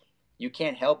workplace. You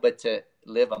can't help but to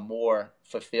live a more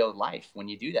fulfilled life when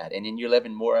you do that. And then you're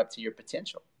living more up to your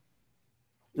potential.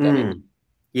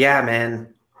 Yeah,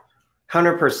 man.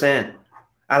 100%.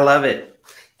 I love it.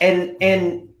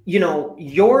 And you know,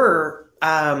 you're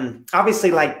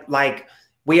obviously like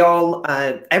we all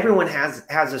everyone has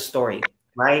a story,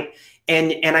 right?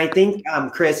 And I think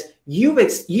Chris,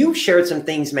 you've shared some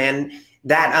things, man,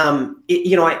 that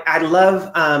you know, I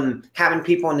love having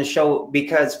people on the show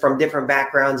because from different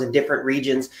backgrounds and different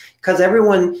regions, because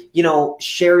everyone, you know,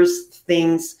 shares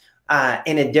things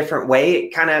in a different way.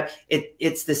 It kind of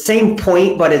it's the same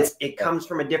point, but it comes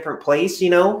from a different place, you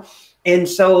know. And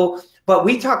so, but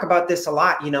we talk about this a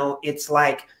lot, you know. It's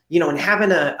like, you know, and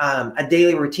having a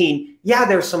daily routine. Yeah,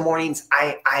 there's some mornings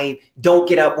I don't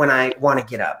get up when I want to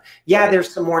get up. Yeah,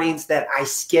 there's some mornings that I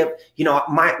skip. You know,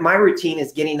 my routine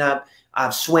is getting up,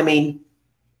 swimming,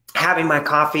 having my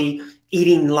coffee,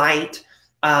 eating light.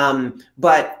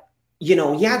 But you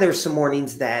know, yeah, there's some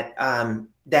mornings that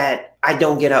that I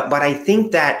don't get up. But I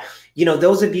think that, you know,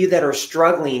 those of you that are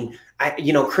struggling,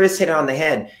 you know, Chris hit it on the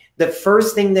head. The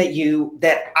first thing that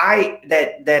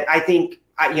I think,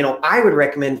 you know, I would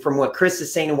recommend from what Chris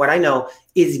is saying and what I know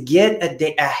is get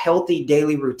a healthy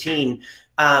daily routine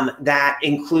that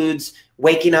includes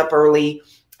waking up early,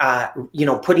 you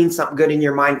know, putting something good in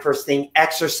your mind first thing,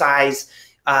 exercise.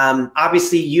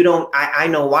 Obviously you don't, I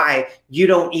know why you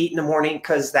don't eat in the morning,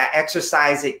 because that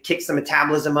exercise, it kicks the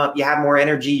metabolism up. You have more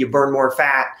energy, you burn more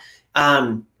fat.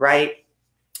 Right.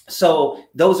 So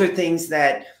those are things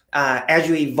that, as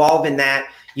you evolve in that,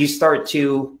 you start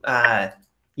to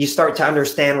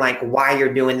understand like why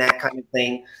you're doing that kind of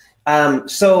thing.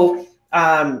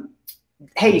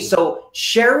 Hey, so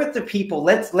share with the people.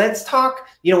 Let's talk.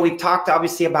 You know, we've talked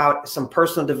obviously about some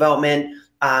personal development,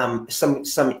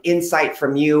 some insight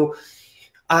from you.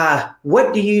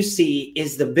 What do you see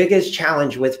is the biggest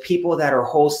challenge with people that are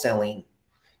wholesaling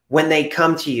when they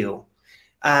come to you?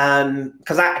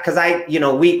 Because I, you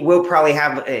know, we'll probably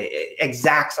have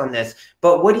exacts on this,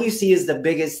 but what do you see as the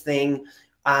biggest thing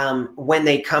when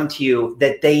they come to you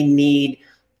that they need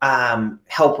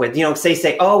help with? You know,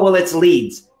 say, oh, well, it's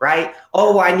leads, right?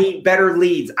 Oh, I need better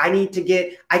leads. I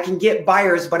can get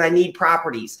buyers, but I need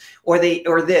properties, or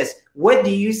this. What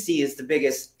do you see as the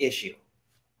biggest issue?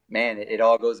 Man, it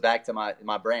all goes back to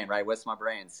my brand, right? What's my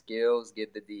brand? Skills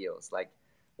get the deals. Like,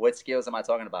 what skills am I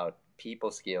talking about? People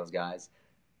skills, guys.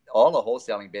 All the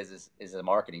wholesaling business is a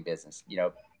marketing business. You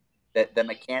know, the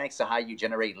mechanics of how you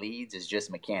generate leads is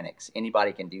just mechanics.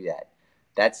 Anybody can do that.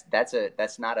 That's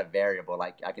not a variable.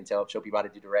 Like, I can show people how to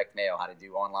do direct mail, how to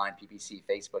do online PPC,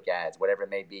 Facebook ads, whatever it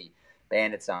may be,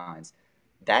 bandit signs.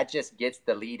 That just gets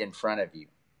the lead in front of you.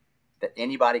 That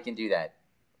anybody can do that.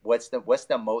 What's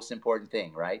the most important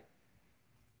thing, right?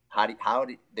 How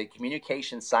the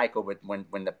communication cycle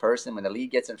when the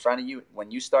lead gets in front of you,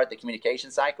 when you start the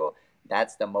communication cycle,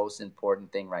 that's the most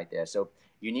important thing right there. So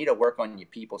you need to work on your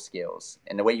people skills.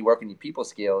 And the way you work on your people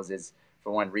skills is,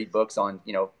 for one, read books on,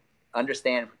 you know,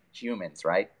 understand humans,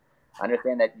 right?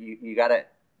 Understand that you got to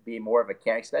be more of a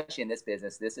care, especially in this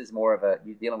business. This is more of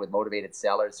you're dealing with motivated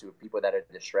sellers who are people that are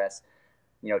distressed.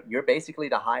 You know, you're basically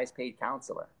the highest paid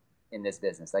counselor in this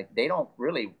business. Like, they don't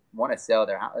really want to sell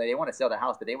their house. They want to sell their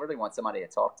house, but they really want somebody to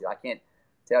talk to. I can't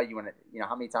tell you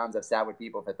how many times I've sat with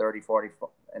people for 30, 40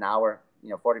 an hour, you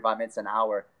know, 45 minutes an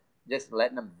hour, just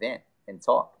letting them vent and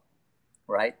talk,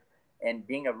 right? And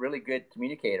being a really good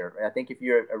communicator. I think if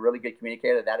you're a really good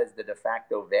communicator, that is the de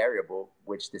facto variable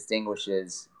which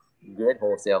distinguishes good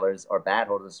wholesalers or bad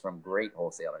wholesalers from great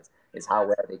wholesalers, is how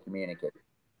well they communicate.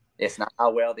 It's not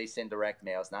how well they send direct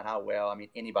mail. It's not how well, I mean,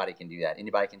 anybody can do that.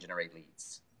 Anybody can generate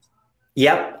leads.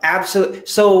 Yep, absolutely.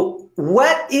 So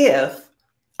what if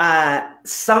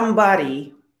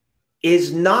somebody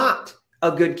is not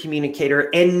a good communicator,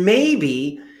 and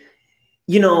maybe,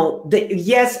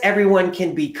 yes, everyone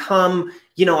can become,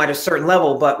 at a certain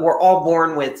level, but we're all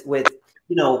born with,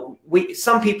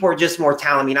 some people are just more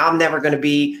talented. I mean, I'm never going to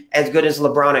be as good as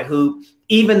LeBron at hoop,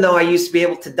 even though I used to be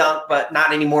able to dunk, but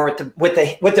not anymore with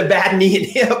the bad knee and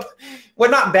hip.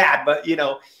 Well, not bad, but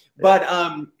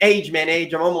age, man,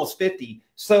 age, I'm almost 50.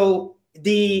 So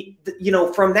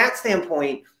from that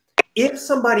standpoint, if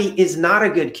somebody is not a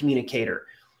good communicator,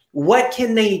 what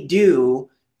can they do?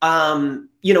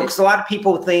 Because a lot of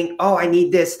people think, oh, I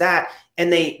need this, that,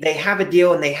 and they have a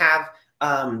deal and they have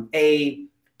a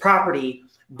property,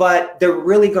 but they're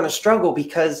really going to struggle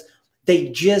because they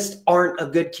just aren't a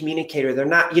good communicator. They're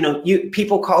not,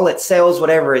 people call it sales,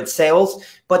 whatever, it's sales,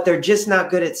 but they're just not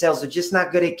good at sales. They're just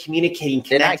not good at communicating,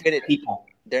 connecting with people.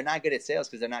 They're not good at sales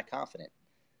because they're not confident.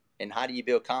 And how do you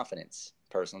build confidence?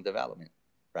 Personal development,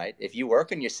 right? If you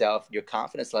work on yourself, your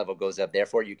confidence level goes up.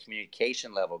 Therefore, your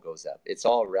communication level goes up. It's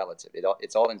all relative.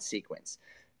 It's all in sequence.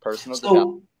 Personal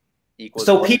development equals.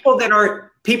 So people that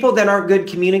aren't good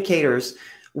communicators,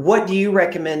 what do you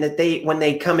recommend that when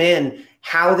they come in,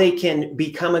 how they can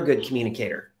become a good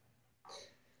communicator?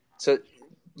 So,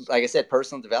 like I said,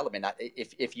 personal development.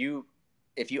 If you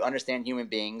understand human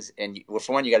beings, and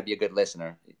for one, you got to be a good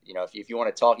listener. If you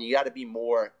want to talk, you got to be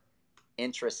more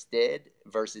interested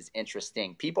versus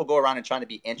interesting. People go around and trying to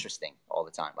be interesting all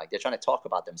the time. Like they're trying to talk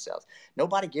about themselves.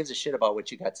 Nobody gives a shit about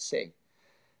what you got to say.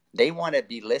 They want to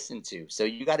be listened to. So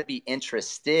you got to be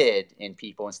interested in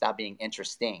people and stop being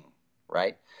interesting,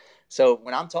 right? So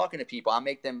when I'm talking to people, I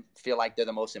make them feel like they're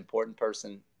the most important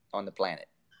person on the planet.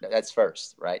 That's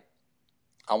first, right?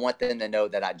 I want them to know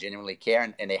that I genuinely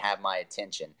care and they have my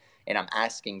attention. And I'm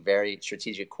asking very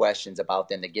strategic questions about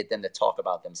them to get them to talk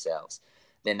about themselves.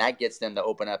 Then that gets them to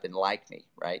open up and like me,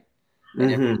 right? And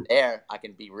then from there, I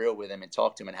can be real with them and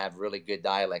talk to them and have really good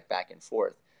dialect back and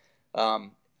forth.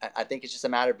 I think it's just a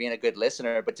matter of being a good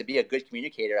listener. But to be a good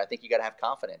communicator, I think you got to have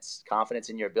confidence. Confidence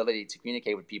in your ability to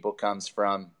communicate with people comes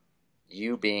from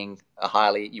you being a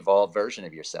highly evolved version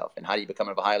of yourself. And how do you become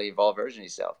a highly evolved version of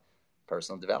yourself?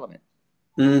 Personal development.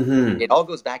 It all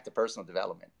goes back to personal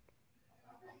development.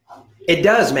 It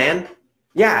does, man.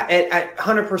 Yeah,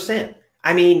 100%.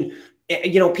 I mean,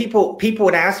 people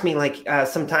would ask me like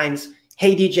sometimes,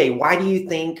 hey, DJ, why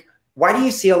do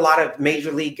you see a lot of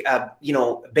major league,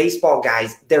 baseball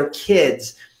guys, their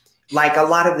kids, like a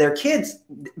lot of their kids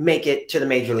make it to the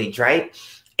major leagues, right?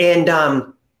 And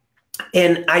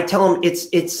I tell them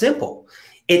it's simple.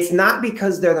 It's not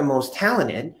because they're the most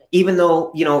talented, even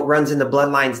though, it runs in the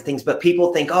bloodlines and things, but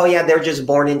people think, oh yeah, they're just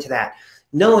born into that.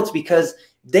 No, it's because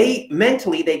they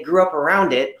grew up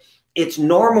around it. It's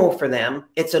normal for them.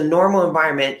 It's a normal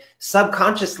environment.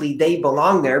 Subconsciously, they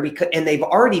belong there and they've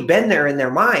already been there in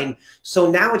their mind. So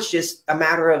now it's just a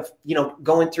matter of,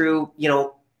 going through,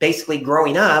 basically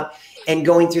growing up and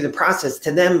going through the process.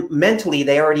 To them, mentally,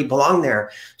 they already belong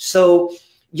there. So,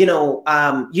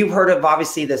 you've heard of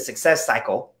obviously the success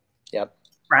cycle. Yep.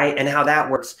 Right. And how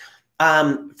that works.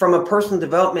 From a personal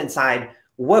development side,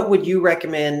 what would you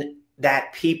recommend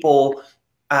that people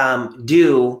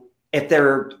do if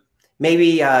they're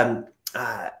maybe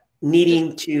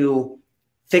needing to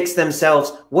fix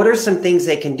themselves? What are some things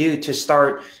they can do to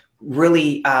start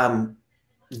really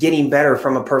getting better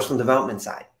from a personal development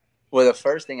side? Well, the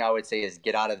first thing I would say is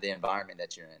get out of the environment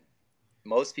that you're in.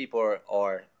 Most people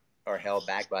are held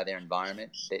back by their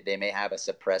environment. They may have a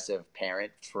suppressive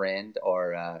parent, friend,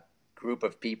 or a group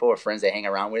of people or friends they hang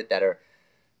around with that are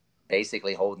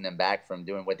basically holding them back from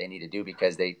doing what they need to do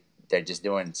because they're just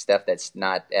doing stuff that's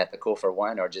not ethical, for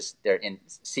one, or just they're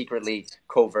secretly,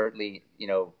 covertly,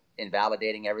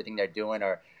 invalidating everything they're doing,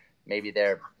 or maybe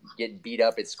they're getting beat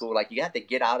up at school. Like, you have to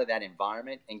get out of that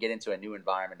environment and get into a new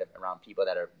environment around people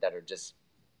that are just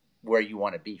where you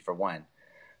want to be, for one.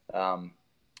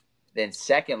 Then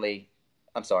secondly,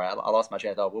 I'm sorry, I lost my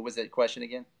train of thought. What was the question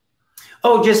again?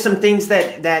 Oh, just some things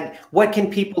that what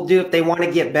can people do if they want to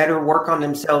get better, work on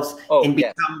themselves, and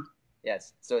become.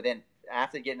 Yes. So then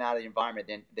after getting out of the environment,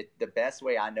 then the best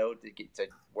way I know to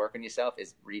work on yourself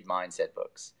is read mindset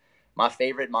books. My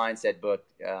favorite mindset book,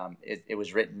 it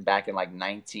was written back in like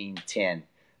 1910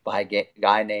 by a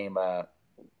guy named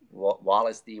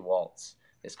Wallace D. Waltz.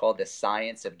 It's called The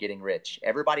Science of Getting Rich.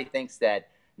 Everybody thinks that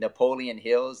Napoleon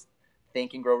Hill's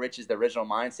Think and Grow Rich is the original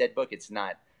mindset book. It's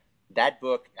not. That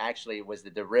book actually was the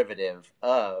derivative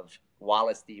of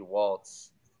Wallace D.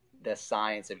 Walt's The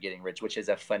Science of Getting Rich, which is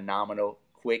a phenomenal,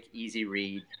 quick, easy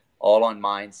read, all on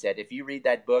mindset. If you read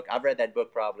that book, I've read that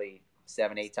book probably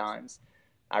 7-8 times.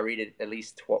 I read it at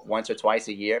least once or twice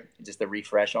a year, just to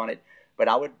refresh on it. But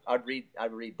I'd read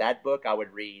that book. I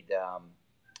would read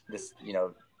this,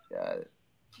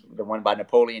 the one by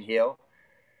Napoleon Hill.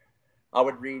 I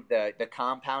would read the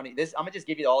compounding. I'm gonna just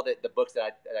give you all the books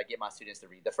that I get my students to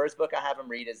read. The first book I have them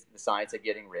read is The Science of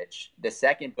Getting Rich. The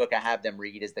second book I have them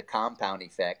read is The Compound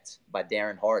Effect by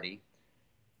Darren Hardy.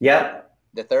 Yep.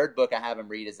 The third book I have them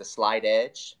read is The Slight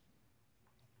Edge.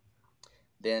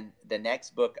 Then the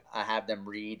next book I have them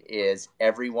read is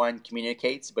Everyone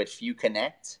Communicates But Few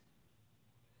Connect.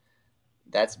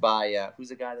 That's by who's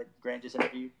the guy that Grant just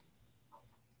interviewed?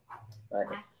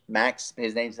 Max.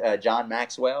 His name's John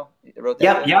Maxwell. He wrote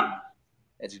that book. Yep.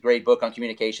 It's a great book on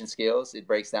communication skills. It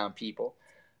breaks down people.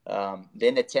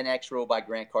 Then the 10X Rule by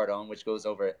Grant Cardone, which goes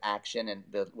over action and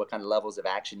what kind of levels of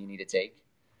action you need to take.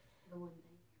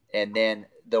 And then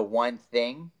The One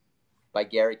Thing by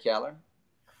Gary Keller.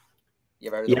 You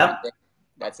ever heard of The One Thing?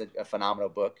 That's a phenomenal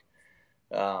book.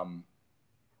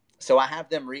 So I have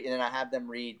them read, and then I have them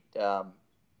read,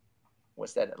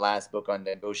 what's that last book on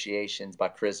negotiations by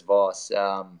Chris Voss?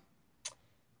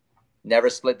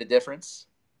 Never Split the Difference,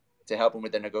 to help them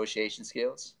with their negotiation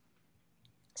skills.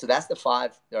 So that's there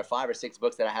are 5 or 6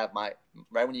 books that I have right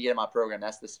when you get in my program,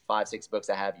 that's the 5-6 books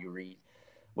I have you read,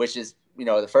 which is,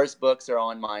 the first books are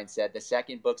on mindset. The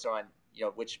second books are on,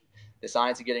 which The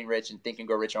Science of Getting Rich and Think and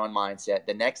Grow Rich are on mindset.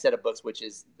 The next set of books, which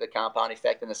is The Compound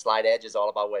Effect and The Slight Edge, is all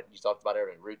about what you talked about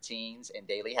earlier, routines and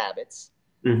daily habits.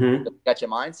 Mm-hmm. So you got your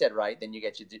mindset right, then you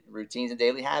get your routines and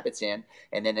daily habits in.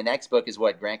 And then the next book is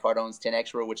what? Grant Cardone's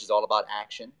 10X Rule, which is all about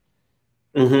action.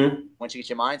 Mm-hmm. Once you get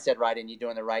your mindset right and you're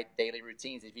doing the right daily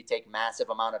routines, if you take massive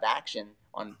amount of action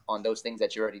on those things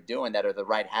that you're already doing that are the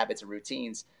right habits and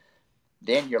routines,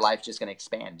 then your life's just going to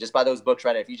expand. Just by those books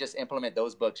right there. If you just implement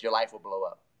those books, your life will blow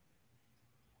up.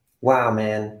 Wow,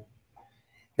 man.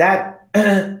 That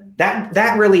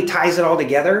really ties it all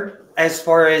together as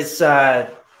far as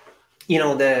from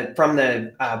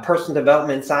the personal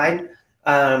development side.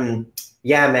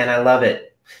 Yeah, man, I love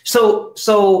it. So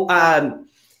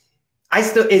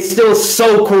it's still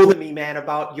so cool to me, man,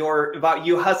 about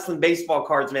you hustling baseball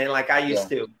cards, man, like I used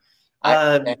to.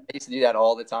 I used to do that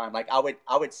all the time. Like I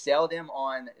would sell them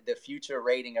on the future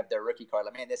rating of their rookie card.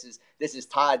 Like, man, this is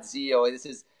Todd Zeal. This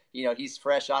is, he's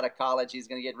fresh out of college. He's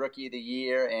going to get Rookie of the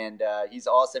Year, and he's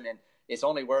awesome. And it's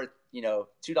only worth,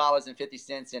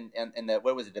 $2.50. And the,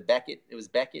 what was it? The Beckett. It was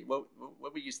Beckett. What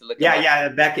we used to look at. Yeah,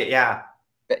 the Beckett. Yeah.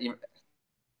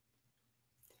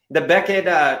 The Beckett.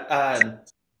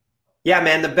 Yeah,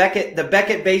 man. The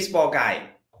Beckett baseball guide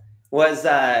was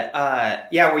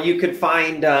where you could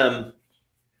find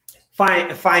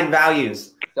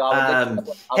values.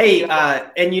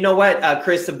 And you know what,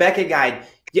 Chris, the Beckett guide.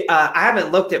 I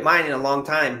haven't looked at mine in a long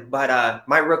time, but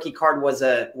my rookie card was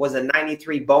a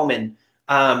 93 Bowman.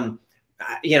 I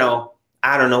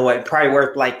don't know what, probably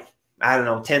worth like,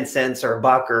 10 cents or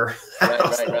 $1 or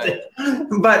right.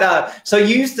 But so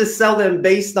you used to sell them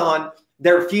based on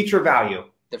their future value.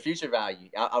 The future value.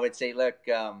 I would say, look,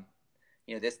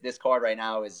 this card right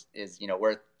now is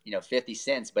worth 50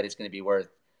 cents, but it's going to be worth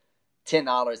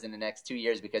 $10 in the next 2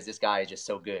 years because this guy is just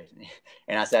so good.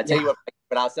 And I said, I tell you what,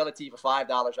 but I'll sell it to you for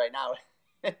 $5 right now.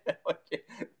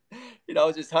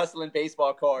 Just hustling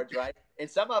baseball cards, right? And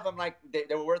some of them, like they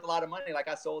were worth a lot of money. Like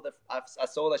I sold a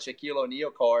Shaquille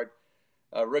O'Neal card,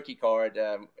 a rookie card,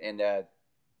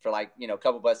 for like, a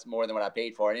couple bucks more than what I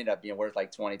paid for. It ended up being worth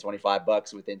like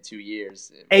 $20-25 within 2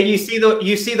 years. Hey, you see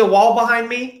the wall behind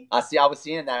me? I was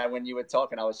seeing that when you were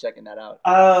talking. I was checking that out.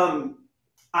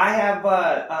 I have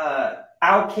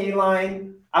Al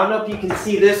Kaline. I don't know if you can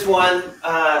see this one.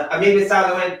 Maybe it's out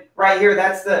of the way right here.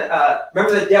 That's the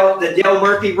remember the Dale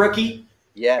Murphy rookie?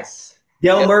 Yes.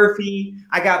 Dale Murphy.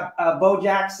 I got Bo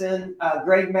Jackson,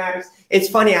 Greg Maddux. It's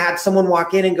funny. I had someone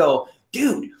walk in and go,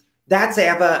 "Dude, that's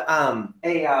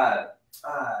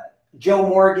Joe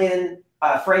Morgan,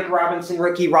 Frank Robinson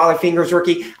rookie, Raleigh Fingers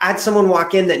rookie." I had someone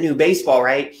walk in that knew baseball,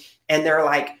 right? And they're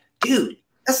like, "Dude,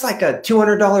 that's like a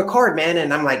 $200 card, man."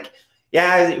 And I'm like,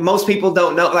 yeah, most people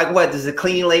don't know. Like, what is the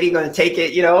cleaning lady going to take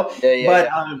it? Yeah,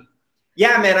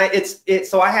 but man, it's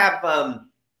so I have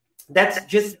that's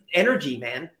just energy,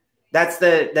 man. That's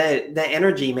the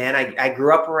energy, man. I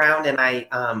grew up around, and I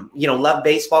love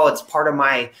baseball. It's part of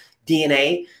my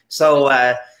DNA. So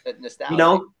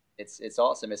it's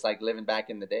awesome. It's like living back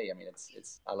in the day. I mean,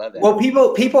 I love that. Well,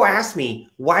 people ask me,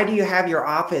 why do you have your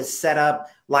office set up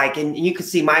like, and you can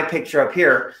see my picture up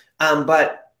here,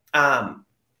 but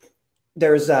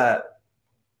there's up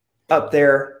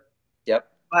there. Yep.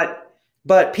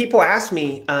 But people ask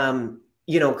me,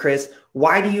 Chris,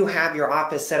 why do you have your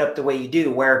office set up the way you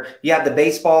do, where you have the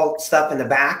baseball stuff in the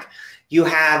back? You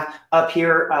have up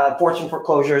here Fortune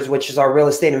Foreclosures, which is our real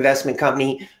estate investment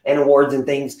company and awards and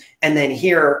things. And then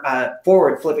here,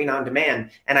 Forward Flipping on Demand.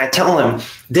 And I tell them,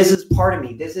 this is part of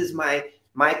me. This is my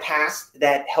past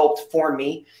that helped form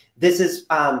me. This is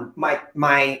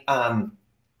my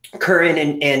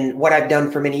current and what I've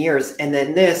done for many years. And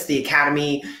then the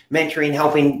academy, mentoring,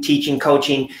 helping, teaching,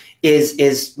 coaching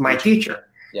is my future.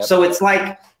 Yep. So it's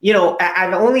like,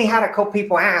 I've only had a couple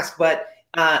people ask, but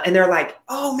and they're like,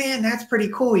 oh man, that's pretty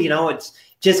cool. It's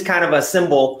just kind of a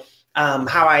symbol,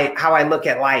 how I look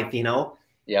at life,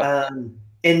 Yeah.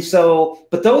 And so,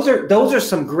 but those are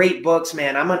some great books,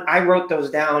 man. I wrote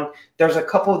those down. There's a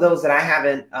couple of those that I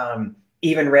haven't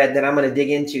even read that I'm going to dig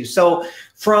into. So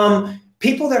from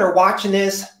people that are watching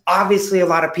this, obviously a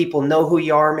lot of people know who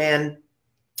you are, man.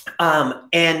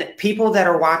 And people that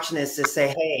are watching this to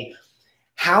say, hey,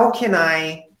 how can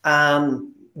I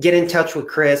get in touch with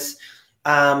Chris?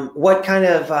 What kind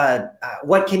of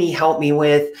what can he help me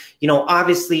with?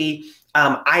 Obviously,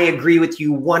 I agree with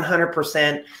you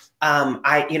 100%.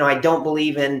 I don't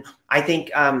believe in, I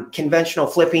think conventional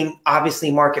flipping,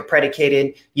 obviously market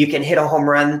predicated. You can hit a home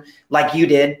run like you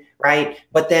did, right?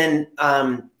 But then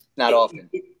not often.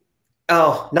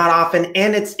 Not often,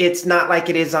 and it's not like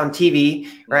it is on TV,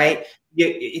 right?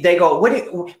 They go, what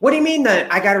do you mean that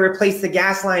I got to replace the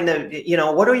gas line?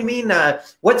 What do you mean?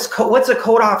 What's a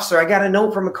code officer? I got a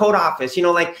note from a code office.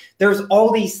 Like there's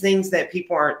all these things that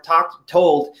people aren't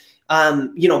told.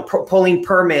 Pulling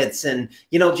permits and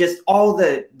just all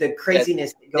the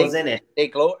craziness that goes in it. They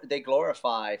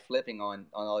glorify flipping on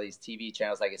all these TV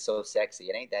channels like it's so sexy.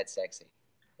 It ain't that sexy.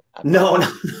 No.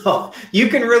 You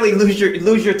can really lose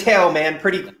your tail, man,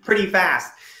 pretty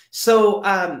fast. So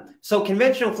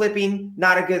conventional flipping,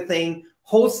 not a good thing.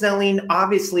 Wholesaling,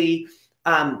 obviously,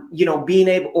 being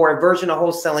able, or a version of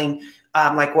wholesaling,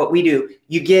 like what we do,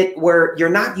 you get where you're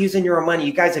not using your own money.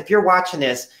 You guys, if you're watching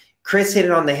this, Chris hit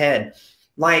it on the head.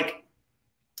 Like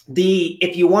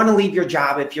if you want to leave your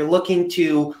job, if you're looking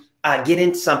to get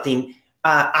into something,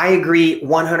 I agree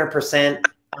 100%.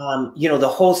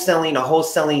 The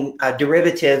wholesaling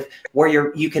derivative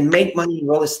where you can make money in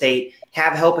real estate,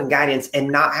 have help and guidance, and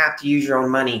not have to use your own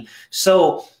money.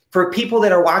 So for people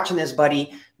that are watching this,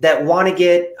 buddy, that want to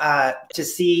get to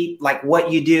see like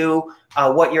what you do,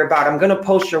 what you're about, I'm going to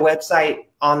post your website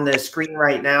on the screen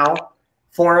right now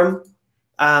for them.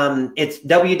 It's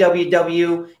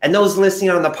www, and those listening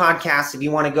on the podcast, if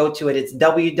you want to go to it, it's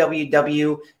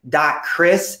www.Rood,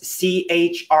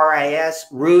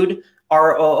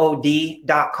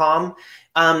 Rood.com.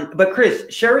 But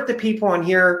Chris, share with the people on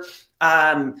here,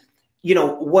 why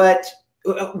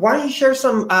don't you share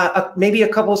some, maybe a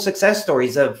couple of success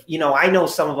stories of, I know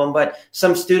some of them, but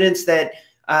some students that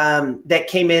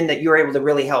came in that you were able to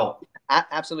really help.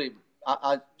 Absolutely.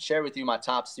 I'll share with you my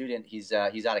top student. He's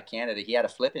out of Canada. He had a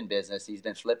flipping business. He's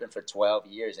been flipping for 12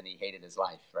 years and he hated his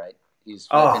life, right? He's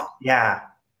flipping. Oh, yeah.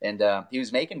 And he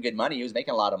was making good money. He was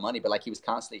making a lot of money, but like he was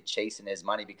constantly chasing his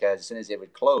money because as soon as it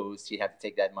would close, he'd have to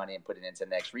take that money and put it into the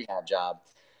next rehab job.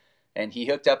 And he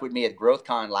hooked up with me at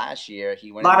GrowthCon last year.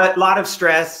 He went a lot of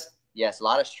stress. Yes, a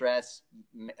lot of stress.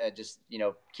 Just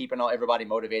keeping everybody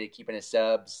motivated, keeping his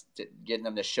subs, getting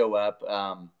them to show up.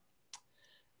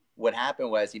 What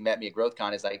happened was he met me at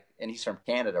GrowthCon. And he's from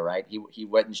Canada, right? He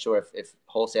wasn't sure if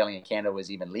wholesaling in Canada was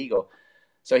even legal.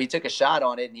 So he took a shot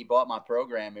on it and he bought my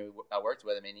program. And I worked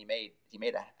with him and he made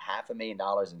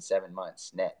 $500,000 in 7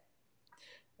 months net.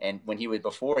 And when he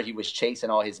was chasing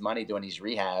all his money doing these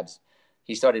rehabs,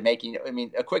 he started making,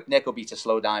 a quick nickel beats a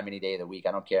slow dime any day of the week.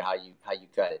 I don't care how you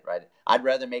cut it, right? I'd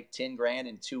rather make 10 grand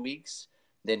in 2 weeks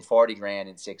than 40 grand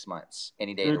in 6 months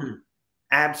any day of the week.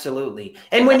 Absolutely.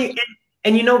 And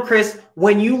Chris,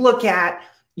 when you look at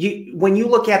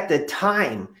the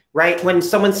time, right? When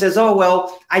someone says, oh,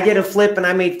 well, I did a flip and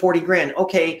I made 40 grand.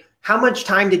 Okay. How much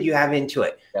time did you have into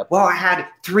it? Yep. Well, I had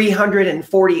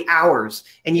 340 hours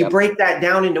and you break that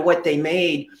down into what they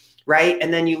made, right?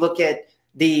 And then you look at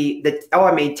I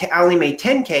only made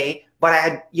 10K, but I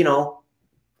had,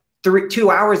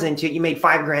 2 hours into it, you made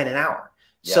 $5 grand an hour.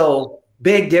 Yep. So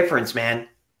big difference, man.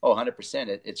 Oh,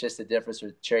 100%. It's just the difference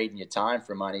with trading your time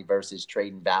for money versus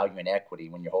trading value and equity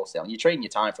when you're wholesaling. You're trading your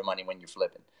time for money when you're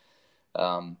flipping.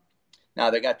 Now,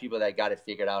 they got people that got it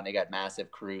figured out and they got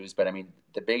massive crews. But,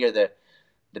 the bigger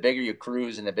the bigger your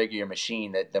crews and the bigger your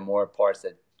machine, that the more parts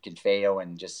that can fail,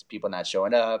 and just people not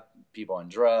showing up, people on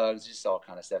drugs, just all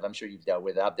kind of stuff. I'm sure you've dealt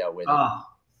with it. I've dealt with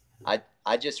it.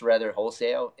 I just rather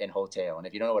wholesale and wholesale. And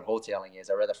if you don't know what wholesaling is,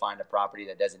 I'd rather find a property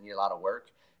that doesn't need a lot of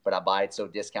work, but I buy it so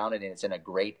discounted and it's in a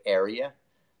great area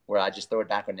where I just throw it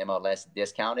back on MLS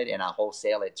discounted and I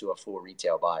wholesale it to a full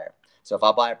retail buyer. So if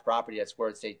I buy a property that's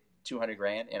worth, say, 200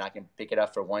 grand and I can pick it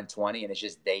up for 120 and it's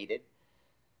just dated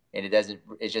and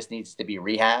it just needs to be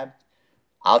rehabbed,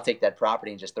 I'll take that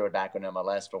property and just throw it back on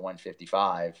MLS for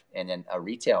 155, and then a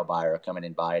retail buyer will come in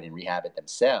and buy it and rehab it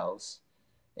themselves.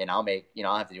 And I'll make, I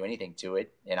don't have to do anything to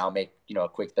it. And I'll make, a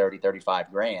quick 30,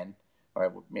 35 grand,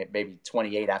 or maybe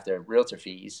 28 after realtor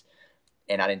fees.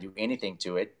 And I didn't do anything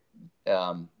to it.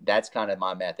 That's kind of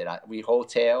my method. We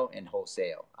wholesale and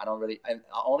wholesale. I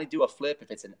only do a flip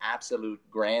if it's an absolute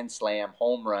grand slam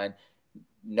home run.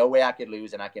 No way I could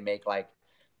lose. And I can make like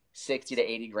 60 to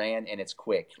 80 grand and it's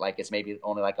quick. Like it's maybe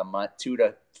only like a month, 2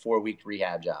 to 4 week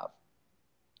rehab job.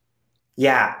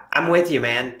 Yeah, I'm with you,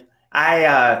 man.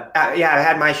 I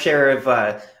had my share of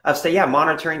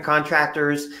monitoring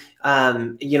contractors,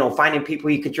 finding people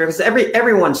you could trust.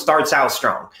 Everyone starts out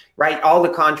strong, right? All the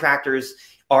contractors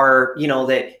are,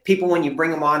 that people, when you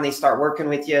bring them on, they start working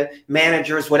with you,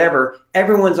 managers, whatever.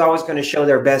 Everyone's always going to show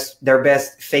their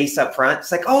best face up front.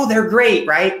 It's like, oh, they're great,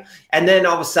 right? And then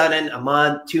all of a sudden, a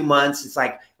month, 2 months, it's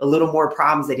like a little more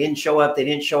problems. They didn't show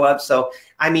up. So,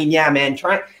 I mean, yeah, man,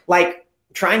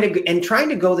 trying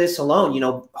to go this alone,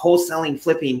 wholesaling,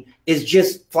 flipping is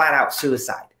just flat out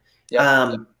suicide.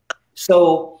 Yeah.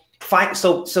 So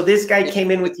this guy came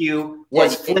in with you,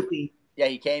 was flipping. Yeah,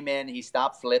 he came in, he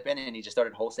stopped flipping, and he just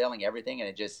started wholesaling everything, and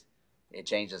it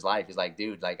changed his life. He's like,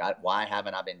 dude, like, why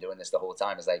haven't I been doing this the whole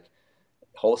time? It's like,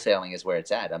 wholesaling is where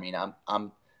it's at. I mean,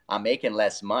 I'm making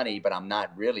less money, but I'm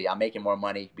not really. I'm making more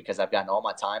money because I've gotten all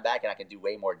my time back, and I can do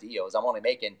way more deals. I'm only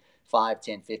making 5,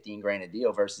 10, 15 grand a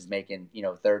deal versus making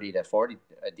 30 to 40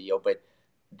 a deal. But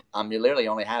I'm literally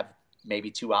only have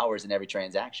maybe 2 hours in every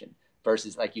transaction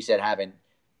versus, like you said, having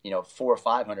 400 or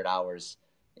 500 hours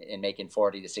and making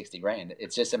 40 to 60 grand.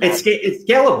 It's just it's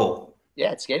scalable.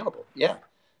 Yeah, it's scalable. Yeah,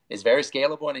 it's very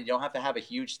scalable, and you don't have to have a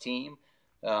huge team.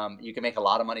 You can make a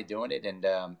lot of money doing it, and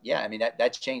I mean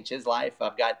that changed his life.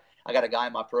 I got a guy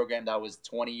in my program that was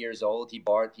 20 years old.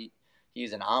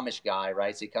 He's an Amish guy,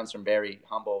 right? So he comes from very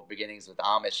humble beginnings with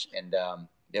Amish, and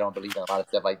they don't believe in a lot of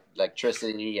stuff like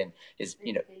electricity and his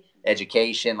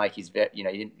education. Like he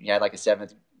had like a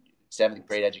seventh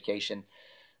grade education,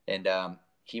 and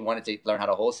he wanted to learn how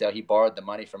to wholesale. He borrowed the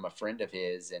money from a friend of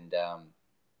his, and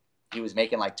he was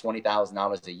making like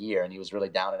 $20,000 a year, and he was really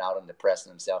down and out and depressed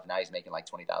in himself. Now he's making like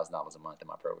 $20,000 a month in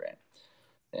my program.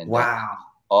 And wow.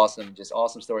 Awesome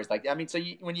stories like that. I mean, so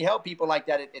when you help people like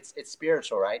that, it's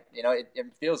spiritual, right? It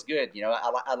feels good.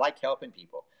 I like helping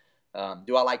people.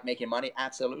 Do I like making money?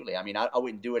 Absolutely. I mean, I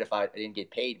wouldn't do it if I didn't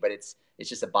get paid, but it's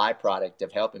just a byproduct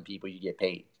of helping people. You get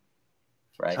paid,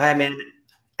 right? I mean,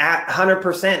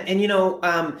 100%. And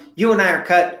you and I are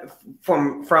cut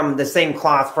from the same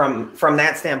cloth from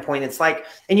that standpoint. It's like,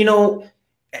 and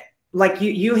like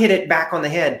you hit it back on the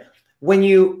head when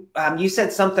you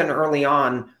said something early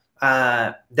on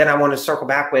that I want to circle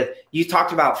back with. You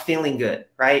talked about feeling good,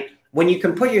 right? When you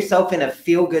can put yourself in a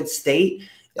feel good state,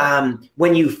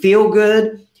 when you feel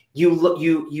good,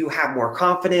 you have more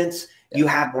confidence, you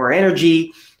have more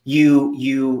energy,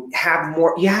 you have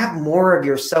more of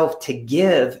yourself to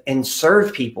give and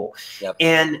serve people. Yep.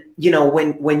 And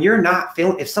when you're not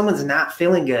feeling, if someone's not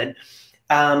feeling good,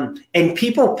 and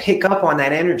people pick up on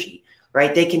that energy,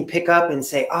 right? They can pick up and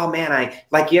say, oh man,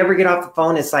 you ever get off the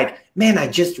phone, it's like, man, I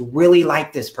just really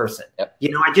like this person. Yep.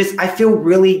 I feel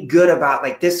really good about,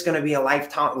 like, this is going to be a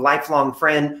lifelong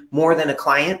friend more than a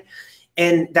client.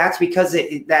 And that's because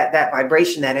that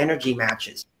vibration, that energy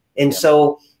matches. And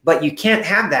so, but you can't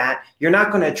have that. You're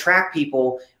not going to attract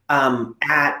people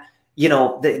at,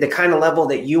 the kind of level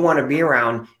that you want to be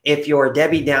around if you're a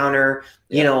Debbie Downer,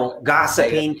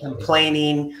 gossiping,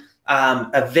 complaining,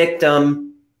 a victim,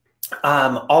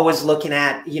 always looking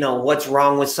at, what's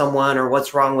wrong with someone or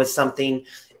what's wrong with something.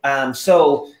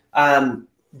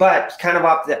 But kind of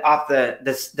off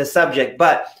the subject,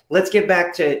 but let's get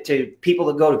back to people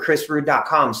that go to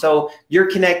chrisrood.com. So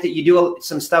you're connected, you do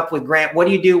some stuff with Grant. What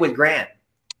do you do with Grant?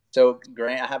 So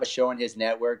Grant, I have a show on his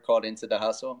network called Into the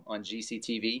Hustle on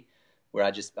GCTV, where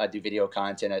I do video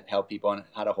content. I help people on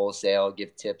how to wholesale,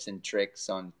 give tips and tricks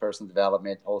on personal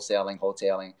development,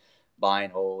 wholesaling, buy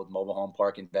and hold, mobile home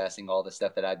park investing, all the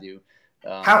stuff that I do.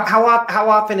 How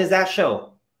often is that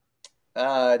show?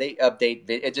 They update.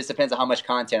 It just depends on how much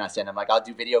content I send them. Like I'll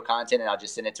do video content and I'll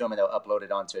just send it to them and they'll upload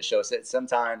it onto a show. So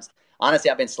sometimes,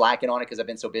 honestly, I've been slacking on it because I've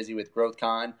been so busy with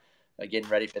GrowthCon, getting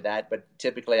ready for that. But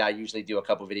typically, I usually do a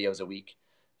couple videos a week.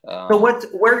 So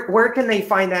where can they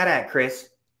find that at, Chris?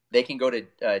 They can go to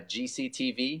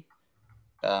GCTV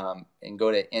and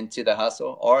go to Into the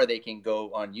Hustle, or they can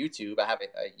go on YouTube. I have a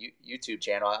YouTube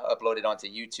channel. I upload it onto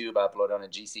YouTube. I upload it on a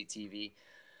GCTV.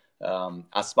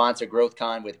 I sponsor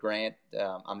GrowthCon with Grant.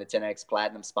 I'm the 10X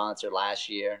Platinum sponsor last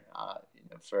year.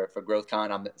 For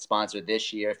GrowthCon, I'm the sponsor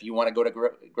this year. If you want to go to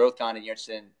GrowthCon and you're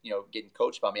interested in getting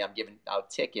coached by me, I'm giving out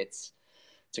tickets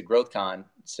to GrowthCon.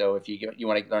 So if you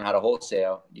want to learn how to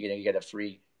wholesale, you're going to get a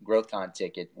free GrowthCon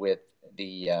ticket with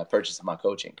the purchase of my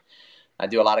coaching. I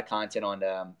do a lot of content on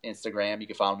Instagram. You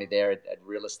can follow me there at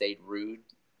Real Estate Rood.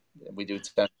 We do a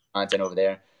ton of content over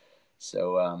there.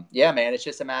 So, yeah, man, it's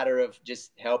just a matter of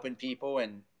just helping people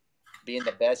and being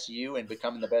the best you and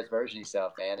becoming the best version of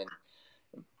yourself, man. And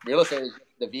real estate is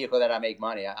the vehicle that I make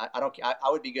money. I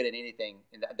would be good at anything.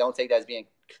 And don't take that as being,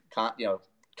 cocky.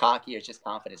 It's just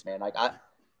confidence, man. Like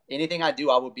anything I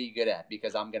do, I will be good at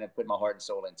because I'm going to put my heart and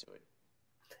soul into it.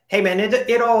 Hey man,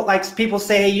 it all, like people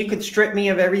say, hey, you could strip me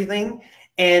of everything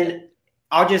and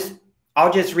I'll just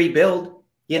rebuild,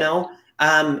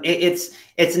 it's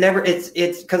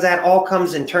because that all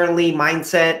comes internally,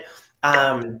 mindset,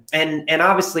 and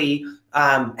obviously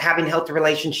having healthy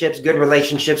relationships, good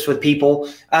relationships with people.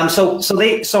 So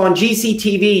on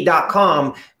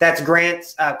GCTV.com, that's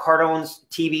Grant Cardone's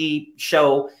TV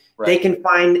show. Right.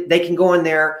 They can go in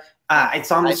there. It's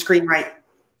on the screen, right?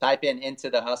 Type in Into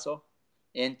the Hustle.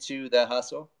 Into the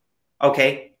Hustle.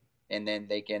 Okay. And then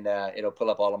they can, it'll pull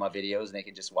up all of my videos and they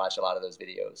can just watch a lot of those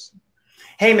videos.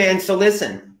 Hey man, so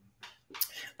listen,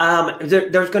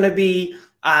 there's going to be,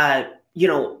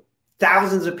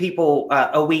 thousands of people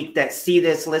a week that see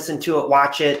this, listen to it,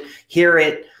 watch it, hear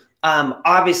it.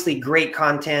 Obviously great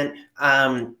content,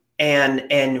 and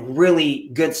really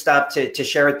good stuff to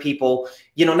share with people,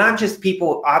 not just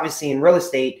people obviously in real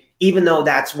estate, even though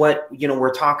that's what,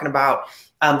 we're talking about.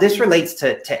 This relates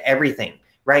to everything,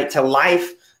 right? To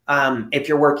life. If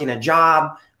you're working a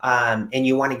job and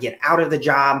you want to get out of the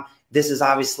job, this is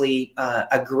obviously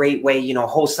a great way,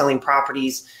 wholesaling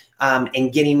properties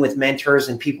and getting with mentors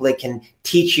and people that can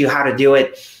teach you how to do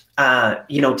it,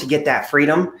 to get that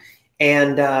freedom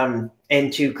and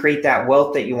to create that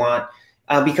wealth that you want.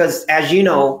 Because as you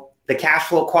know, the cash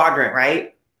flow quadrant,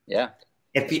 right? Yeah.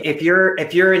 If you're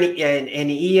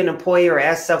an E, an employee, or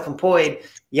as self-employed,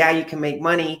 yeah, you can make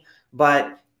money,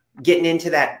 but getting into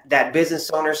that business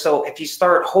owner. So if you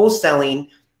start wholesaling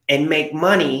and make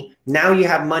money, now you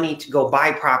have money to go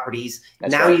buy properties.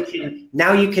 That's now right.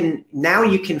 Now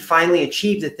you can finally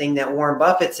achieve the thing that Warren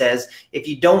Buffett says: if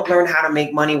you don't learn how to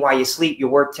make money while you sleep, you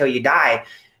work till you die.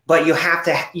 But you have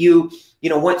to,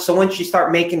 so once you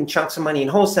start making chunks of money in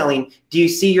wholesaling, do you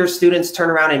see your students turn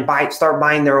around and start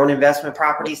buying their own investment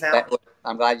properties now?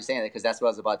 I'm glad you're saying that because that's what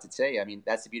I was about to say. I mean,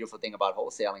 that's the beautiful thing about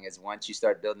wholesaling is once you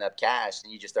start building up cash,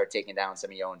 then you just start taking down some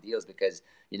of your own deals because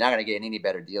you're not going to get any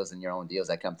better deals than your own deals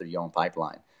that come through your own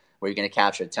pipeline, where you're going to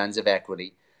capture tons of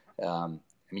equity.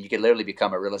 You could literally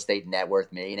become a real estate net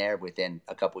worth millionaire within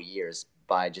a couple of years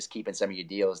by just keeping some of your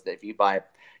deals. That if you buy,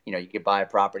 you could buy a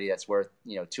property that's worth,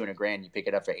 $200 grand, you pick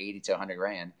it up for 80 to 100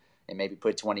 grand and maybe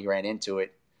put 20 grand into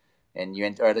it. And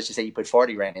or let's just say you put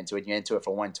 40 grand into it, you into it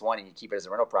for 120, you keep it as a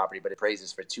rental property, but it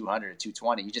appraises for 200 or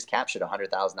 220. You just captured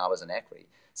 $100,000 in equity.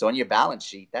 So on your balance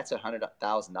sheet, that's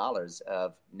 $100,000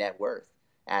 of net worth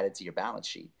added to your balance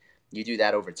sheet. You do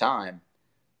that over time,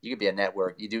 you could be a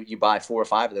network. You buy 4 or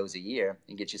 5 of those a year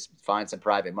and find some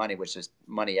private money, which is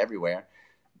money everywhere.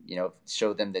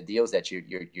 Show them the deals that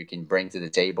you can bring to the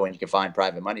table, and you can find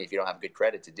private money if you don't have good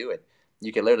credit to do it.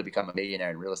 You can literally become a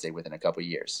millionaire in real estate within a couple of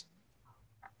years.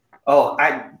 Oh,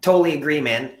 I totally agree,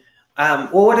 man.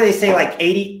 Well, what do they say? Like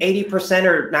 80%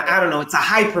 or I don't know. It's a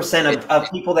high percent of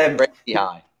people that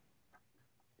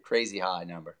crazy high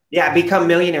number. Yeah. Become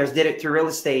millionaires, did it through real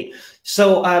estate.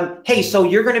 So, hey, so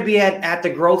you're going to be at the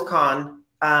GrowthCon,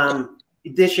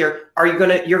 this year. You're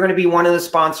going to be one of the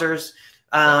sponsors.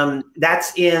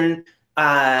 That's in,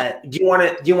 do you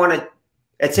want to,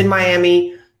 it's in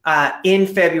Miami, in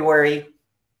February.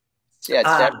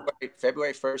 Yeah, it's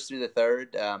February 1st through the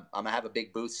 3rd. I'm going to have a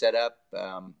big booth set up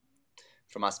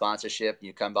for my sponsorship.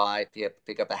 You come by,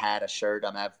 pick up a hat, a shirt.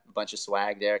 I'm going to have a bunch of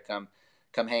swag there. Come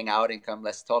hang out and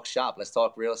let's talk shop. Let's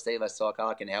talk real estate. Let's talk how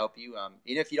I can help you.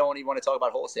 Even if you don't even want to talk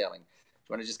about wholesaling, if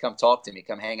you want to just come talk to me,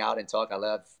 come hang out and talk. I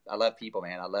love people,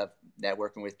 man. I love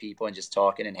networking with people and just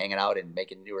talking and hanging out and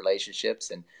making new relationships.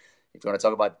 And if you want to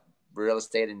talk about real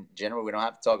estate in general. We don't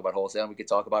have to talk about wholesaling. We could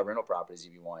talk about rental properties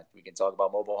if you want. We can talk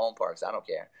about mobile home parks. I don't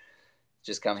care.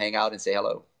 Just come hang out and say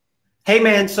hello. Hey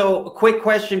man, so a quick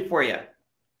question for you.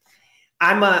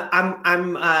 I'm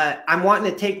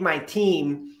wanting to take my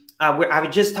team. I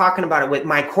was just talking about it with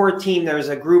my core team. There's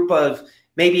a group of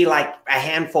maybe like a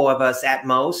handful of us at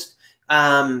most,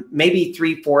 maybe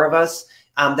 3-4 of us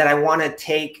that I want to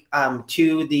take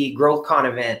to the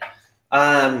GrowthCon event.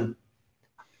 I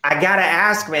gotta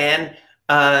ask, man,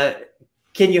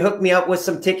 can you hook me up with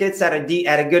some tickets at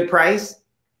a good price?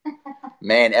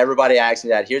 Man, everybody asks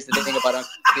me that. Here's the thing about Uncle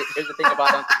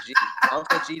G.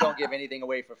 Uncle G don't give anything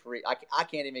away for free. I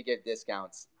can't even get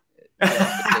discounts.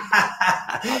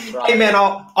 Hey man,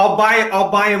 I'll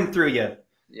buy them through you.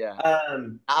 Yeah.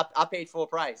 I paid full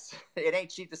price. It ain't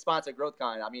cheap to sponsor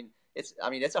GrowthCon. I mean, it's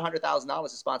 $100,000 to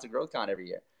sponsor GrowthCon every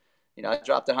year. You know, I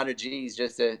dropped 100 G's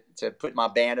just to put my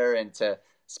banner and to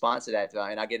sponsor that.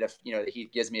 And I get he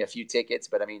gives me a few tickets,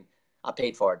 but I mean, I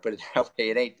paid for it. But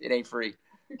it ain't free.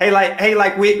 Hey,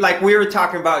 like we were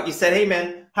talking about. You said, hey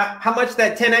man, how much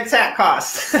that 10X hat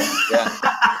costs? Yeah.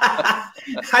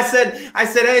 I said,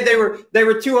 hey, they were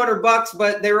 $200,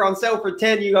 but they were on sale for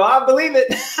 10. You go, I believe it.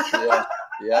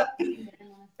 Yeah.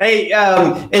 Hey,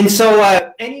 and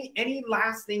so any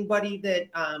last thing, buddy, that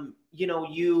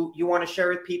you want to share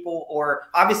with people, or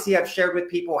obviously I've shared with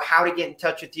people how to get in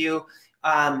touch with you,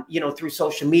 through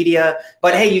social media.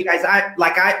 But hey, you guys,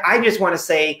 I just want to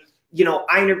say,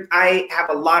 I have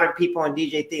a lot of people on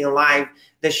DJ Thielen Live.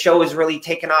 The show is really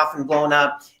taken off and blown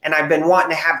up, and I've been wanting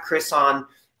to have Chris on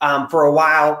for a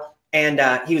while, and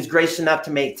he was gracious enough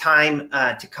to make time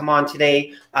to come on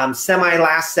today,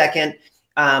 last second.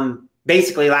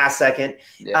 Basically last second.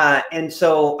 Yeah. And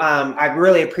so I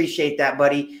really appreciate that,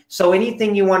 buddy. So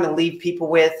anything you want to leave people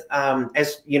with,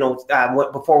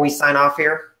 before we sign off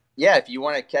here? Yeah, if you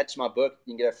want to catch my book,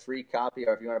 you can get a free copy,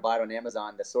 or if you want to buy it on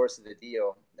Amazon, The Source of the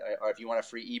Deal, or if you want a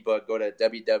free ebook, go to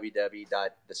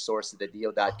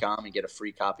www.thesourceofthedeal.com and get a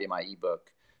free copy of my ebook.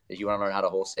 If you want to learn how to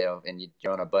wholesale and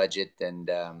you're on a budget and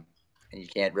you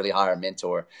can't really hire a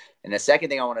mentor. And the second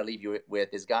thing I want to leave you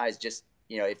with is, guys, just,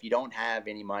 if you don't have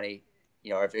any money,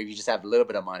 or if you just have a little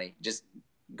bit of money, just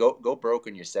go broke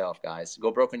on yourself, guys. Go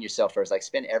broke on yourself first. Like,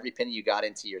 spend every penny you got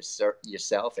into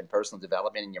yourself and personal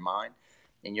development in your mind,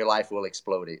 and your life will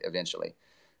explode eventually.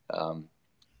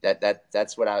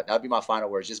 That's what that'll be my final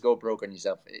words. Just go broke on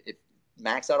yourself.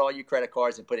 Max out all your credit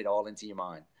cards and put it all into your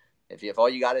mind. If all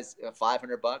you got is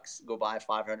 $500, go buy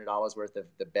 $500 worth of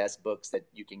the best books that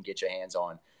you can get your hands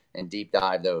on, and deep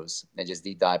dive those, and just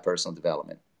deep dive personal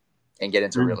development, and get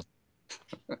into real estate.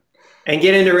 And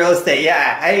get into real estate.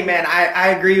 Yeah. Hey, man, I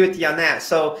agree with you on that.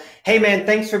 So, hey, man,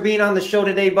 thanks for being on the show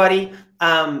today, buddy.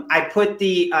 I put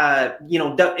the,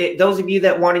 those of you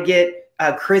that want to get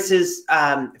Chris's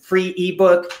free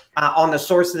ebook on The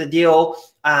Source of the Deal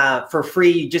for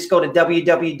free, you just go to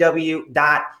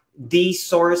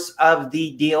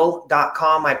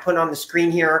www.thesourceofthedeal.com. I put it on the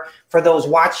screen here for those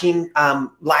watching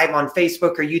live on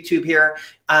Facebook or YouTube here.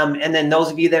 And then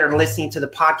those of you that are listening to the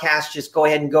podcast, just go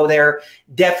ahead and go there.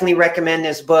 Definitely recommend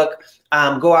this book.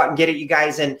 Go out and get it, you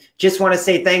guys. And just want to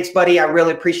say thanks, buddy. I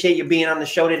really appreciate you being on the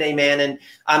show today, man.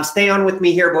 And stay on with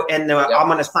me here, and I'm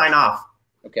going to sign off.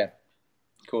 Okay.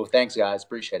 Cool. Thanks, guys.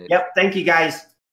 Appreciate it. Yep. Thank you, guys.